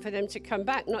door again for them to come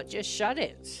back, not just shut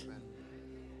it.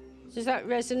 Does that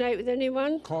resonate with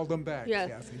anyone? Call them back, yeah.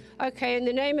 Kathie. Okay, in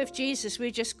the name of Jesus, we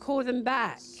just call them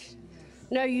back.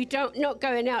 No, you don't, not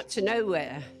going out to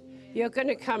nowhere. You're going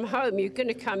to come home. You're going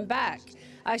to come back.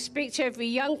 I speak to every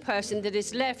young person that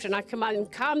is left, and I command them,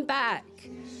 come back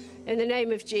in the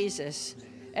name of Jesus.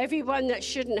 Everyone that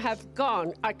shouldn't have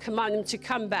gone, I command them to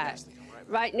come back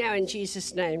right now in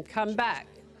Jesus' name. Come back.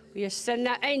 We send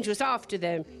our angels after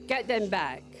them. Get them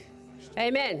back.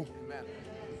 Amen.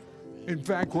 In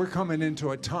fact, we're coming into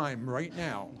a time right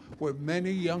now where many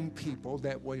young people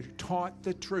that were taught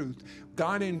the truth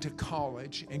got into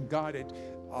college and got it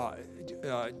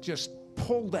just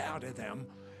pulled out of them,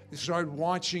 They started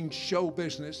watching show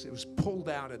business. It was pulled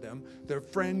out of them. Their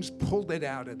friends pulled it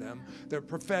out of them. Their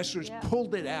professors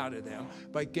pulled it out of them.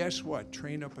 But guess what?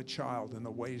 Train up a child in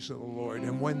the ways of the Lord.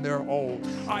 And when they're old,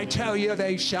 I tell you,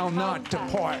 they shall not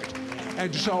depart.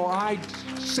 And so I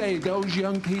say, those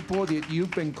young people that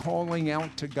you've been calling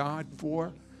out to God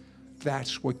for,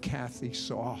 that's what Kathie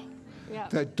saw. Yeah.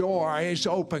 The door is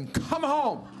open. Come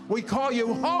home. We call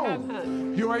you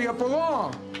home. You're where you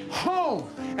belong. Home.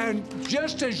 And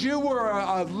just as you were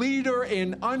a leader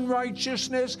in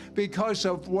unrighteousness because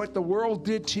of what the world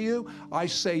did to you, I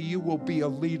say you will be a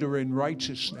leader in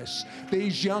righteousness.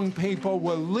 These young people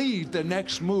will lead the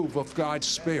next move of God's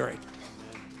Spirit.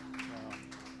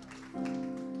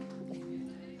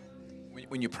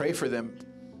 When you pray for them,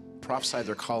 prophesy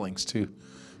their callings too.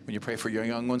 When you pray for your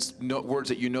young ones, words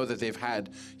that you know that they've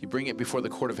had, you bring it before the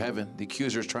court of heaven. The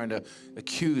accuser is trying to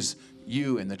accuse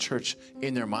you and the church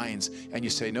in their minds. And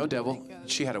you say, no, devil,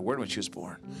 she had a word when she was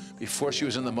born. Before she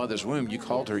was in the mother's womb, you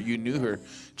called her, you knew her.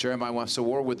 Jeremiah wants to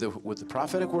war with the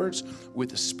prophetic words,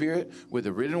 with the spirit, with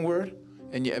the written word.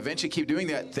 And you eventually keep doing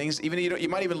that. Things, even you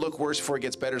might even look worse before it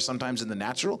gets better sometimes in the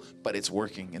natural, but it's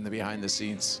working in the behind the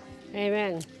scenes.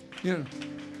 Amen.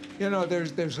 You know,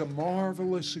 there's a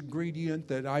marvelous ingredient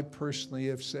that I personally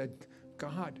have said,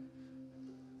 God,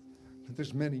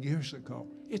 this many years ago,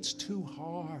 it's too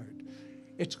hard.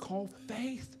 It's called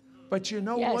faith. But you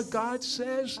know what God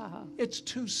says? It's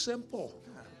too simple.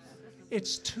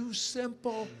 It's too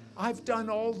simple. I've done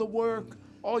all the work.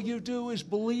 All you do is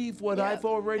believe what I've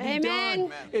already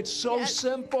done. It's so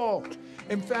simple.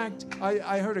 In fact,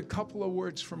 I heard a couple of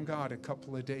words from God a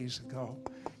couple of days ago.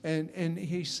 And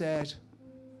he said,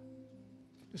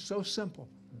 it's so simple.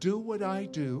 Do what I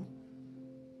do.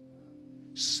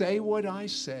 Say what I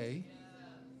say.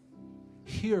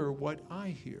 Hear what I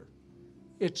hear.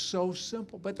 It's so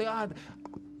simple. But God,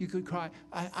 you could cry,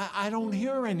 I don't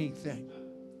hear anything.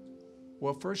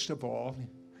 Well, first of all,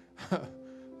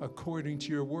 according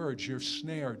to your words, you're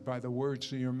snared by the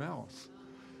words of your mouth.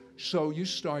 So you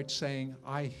start saying,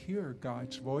 I hear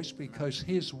God's voice because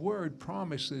his word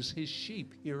promises his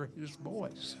sheep hear his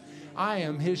voice. I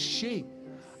am his sheep.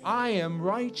 I am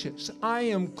righteous. I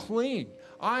am clean.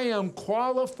 I am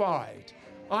qualified.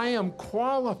 I am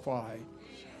qualified.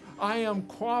 I am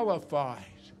qualified.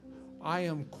 I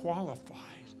am qualified.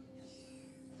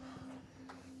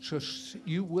 So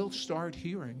you will start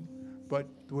hearing, but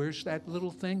where's that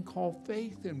little thing called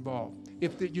faith involved?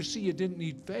 If you see you didn't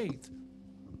need faith,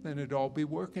 then it'd all be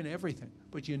working, everything.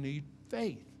 But you need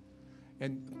faith.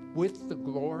 And with the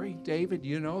glory, David,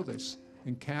 you know this,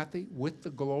 and Kathie, with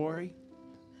the glory,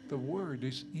 the word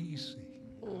is easy.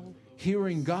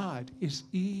 Hearing God is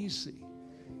easy.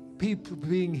 People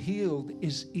being healed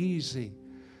is easy.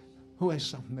 Who has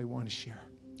something they want to share?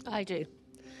 I do.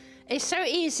 It's so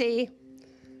easy.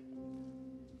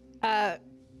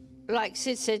 Like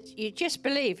Sid said, you just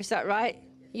believe. Is that right?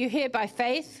 You hear by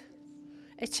faith.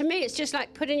 To me, it's just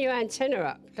like putting your antenna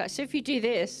up. Like, so if you do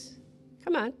this,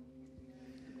 come on.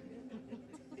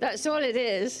 That's all it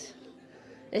is.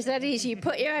 It's that easy. You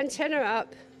put your antenna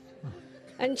up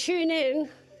and tune in.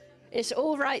 It's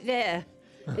all right there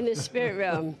in the spirit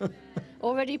realm.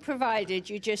 Already provided,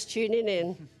 you're just tuning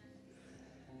in.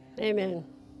 Amen.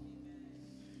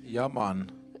 Yeah,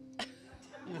 man.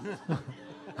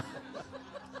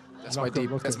 That's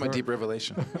my deep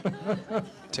revelation.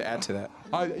 To add to that.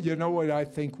 You know what I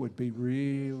think would be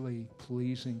really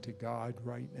pleasing to God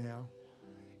right now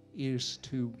is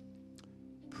to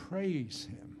praise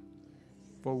him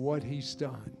for what he's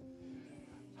done.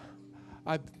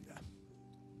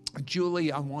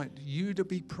 Julie, I want you to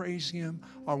be praising him.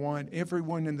 I want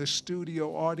everyone in the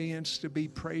studio audience to be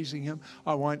praising him.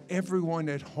 I want everyone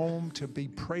at home to be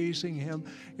praising him.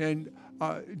 And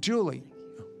Julie,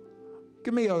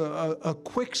 give me a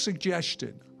quick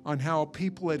suggestion on how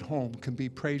people at home can be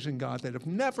praising God that have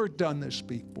never done this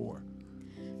before.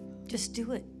 Just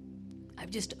do it.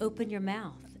 Just open your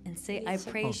mouth and say, I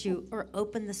praise you, or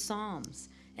open the Psalms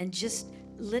and just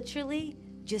literally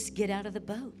just get out of the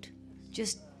boat.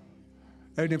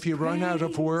 And if you run out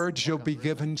of words, you'll be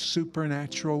given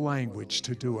supernatural language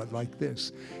to do it, like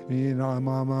this. And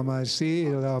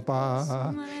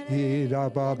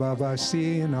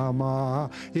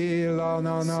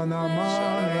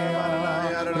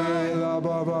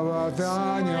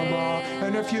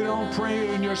if you don't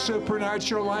pray in your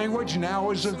supernatural language,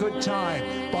 now is a good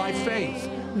time, by faith.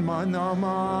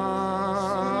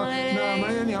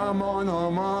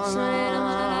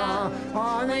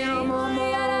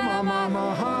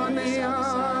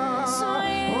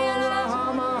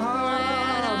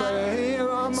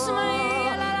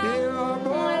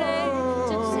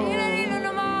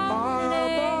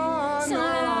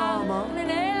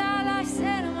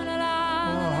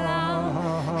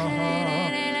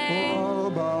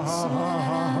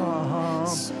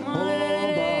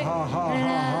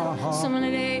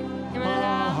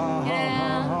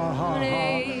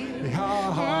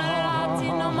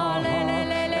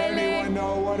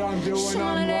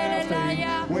 I'm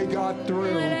laughing. We got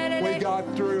through. We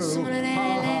got through. Ha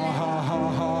ha ha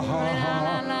ha ha ha ha.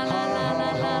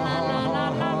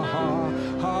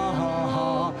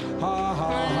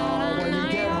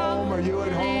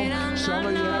 Some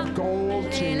of you have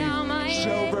gold teeth,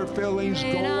 silver fillings,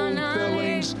 gold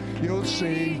fillings. You'll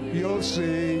see, you'll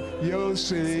see, you'll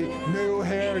see. New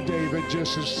hair, David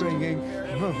just is singing.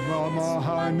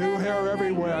 New hair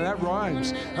everywhere, that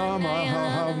rhymes.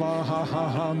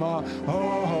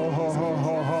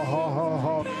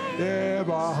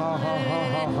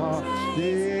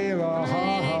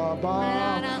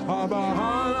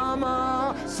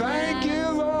 Thank you,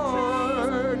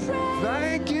 Lord.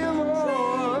 Thank you,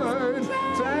 Lord.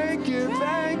 Thank you,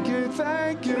 thank you,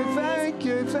 thank you, thank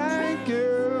you, thank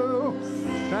you.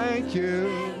 Thank you.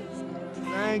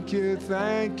 Thank you,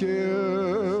 thank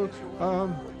you.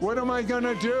 What am I going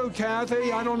to do,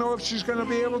 Kathie? I don't know if she's going to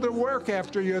be able to work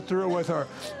after you're through with her.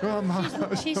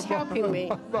 She's helping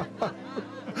me.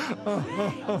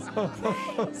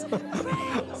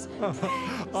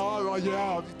 Oh,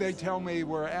 yeah, they tell me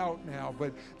we're out now,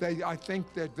 but I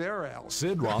think that they're out.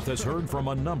 Sid Roth has heard from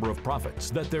a number of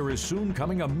prophets that there is soon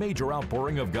coming a major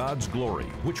outpouring of God's glory,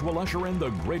 which will usher in the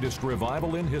greatest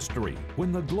revival in history.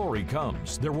 When the glory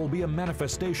comes, there will be a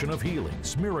manifestation of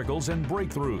healings, miracles, and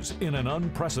breakthroughs in an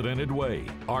unprecedented way.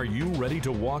 Are you ready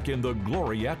to walk in the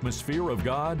glory atmosphere of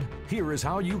God? Here is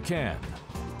how you can.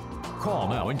 Call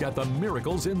now and get the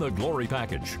Miracles in the Glory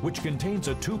package, which contains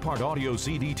a 2-part audio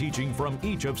CD teaching from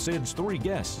each of Sid's 3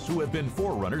 guests who have been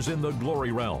forerunners in the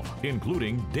glory realm,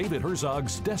 including David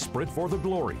Herzog's Desperate for the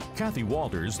Glory, Kathie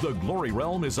Walters' The Glory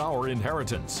Realm is Our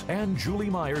Inheritance, and Julie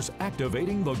Meyer's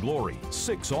Activating the Glory.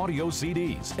 6 audio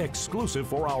CDs, exclusive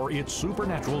for our It's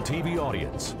Supernatural TV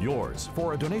audience. Yours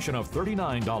for a donation of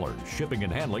 $39. Shipping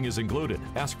and handling is included.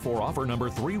 Ask for offer number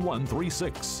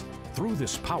 3136. Through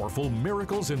this powerful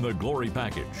Miracles in the Glory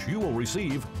package, you will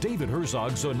receive David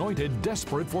Herzog's anointed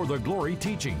Desperate for the Glory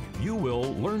teaching. You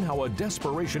will learn how a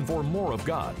desperation for more of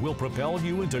God will propel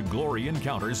you into glory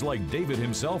encounters like David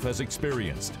himself has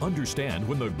experienced. Understand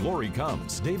when the glory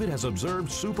comes, David has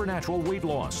observed supernatural weight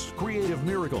loss, creative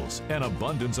miracles, an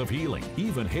abundance of healing,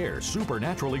 even hair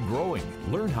supernaturally growing.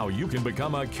 Learn how you can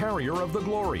become a carrier of the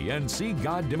glory and see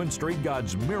God demonstrate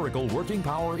God's miracle working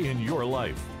power in your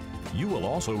life. You will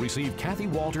also receive Kathie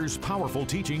Walters' powerful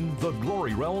teaching, The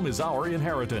Glory Realm is Our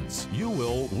Inheritance. You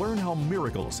will learn how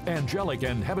miracles, angelic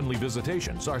and heavenly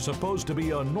visitations are supposed to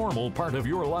be a normal part of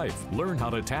your life. Learn how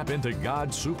to tap into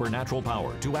God's supernatural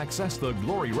power to access the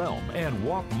glory realm and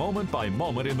walk moment by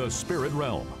moment in the spirit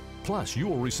realm. Plus, you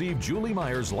will receive Julie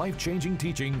Meyer's life-changing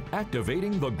teaching,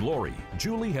 Activating the Glory.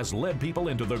 Julie has led people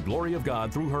into the glory of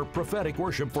God through her prophetic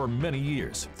worship for many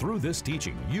years. Through this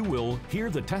teaching, you will hear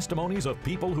the testimonies of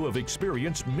people who have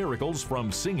experienced miracles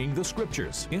from singing the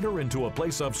scriptures. Enter into a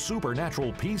place of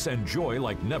supernatural peace and joy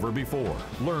like never before.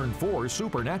 Learn 4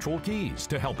 supernatural keys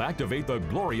to help activate the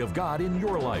glory of God in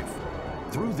your life.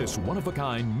 Through this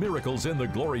one-of-a-kind Miracles in the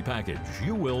Glory package,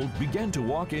 you will begin to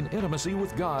walk in intimacy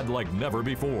with God like never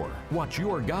before. Watch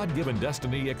your God-given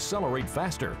destiny accelerate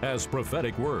faster as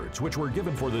prophetic words, which were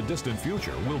given for the distant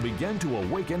future, will begin to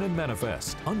awaken and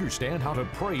manifest. Understand how to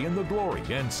pray in the glory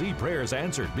and see prayers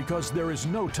answered because there is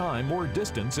no time or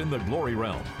distance in the glory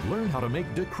realm. Learn how to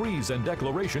make decrees and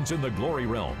declarations in the glory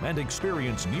realm and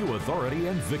experience new authority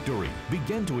and victory.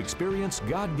 Begin to experience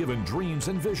God-given dreams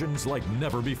and visions like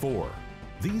never before.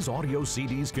 These audio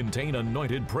CDs contain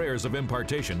anointed prayers of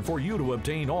impartation for you to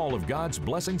obtain all of God's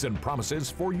blessings and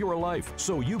promises for your life,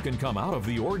 so you can come out of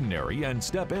the ordinary and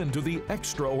step into the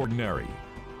extraordinary.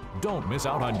 Don't miss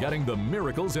out on getting the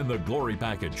Miracles in the Glory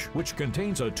package, which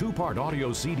contains a 2-part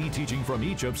audio CD teaching from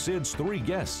each of Sid's 3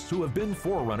 guests who have been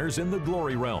forerunners in the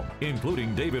glory realm,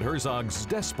 including David Herzog's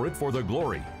Desperate for the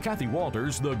Glory, Kathie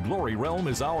Walters' The Glory Realm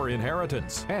is Our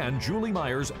Inheritance, and Julie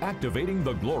Meyer's Activating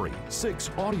the Glory.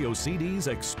 6 audio CDs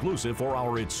exclusive for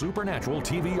our It's Supernatural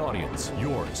TV audience.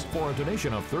 Yours for a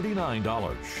donation of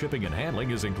 $39. Shipping and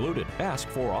handling is included. Ask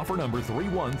for offer number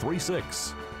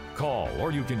 3136. Call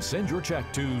or you can send your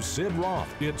check to Sid Roth.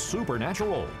 It's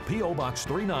Supernatural. P.O. Box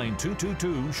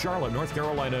 39222, Charlotte, North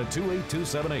Carolina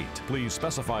 28278. Please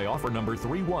specify offer number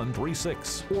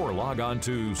 3136 or log on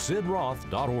to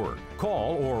sidroth.org.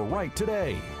 Call or write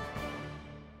today.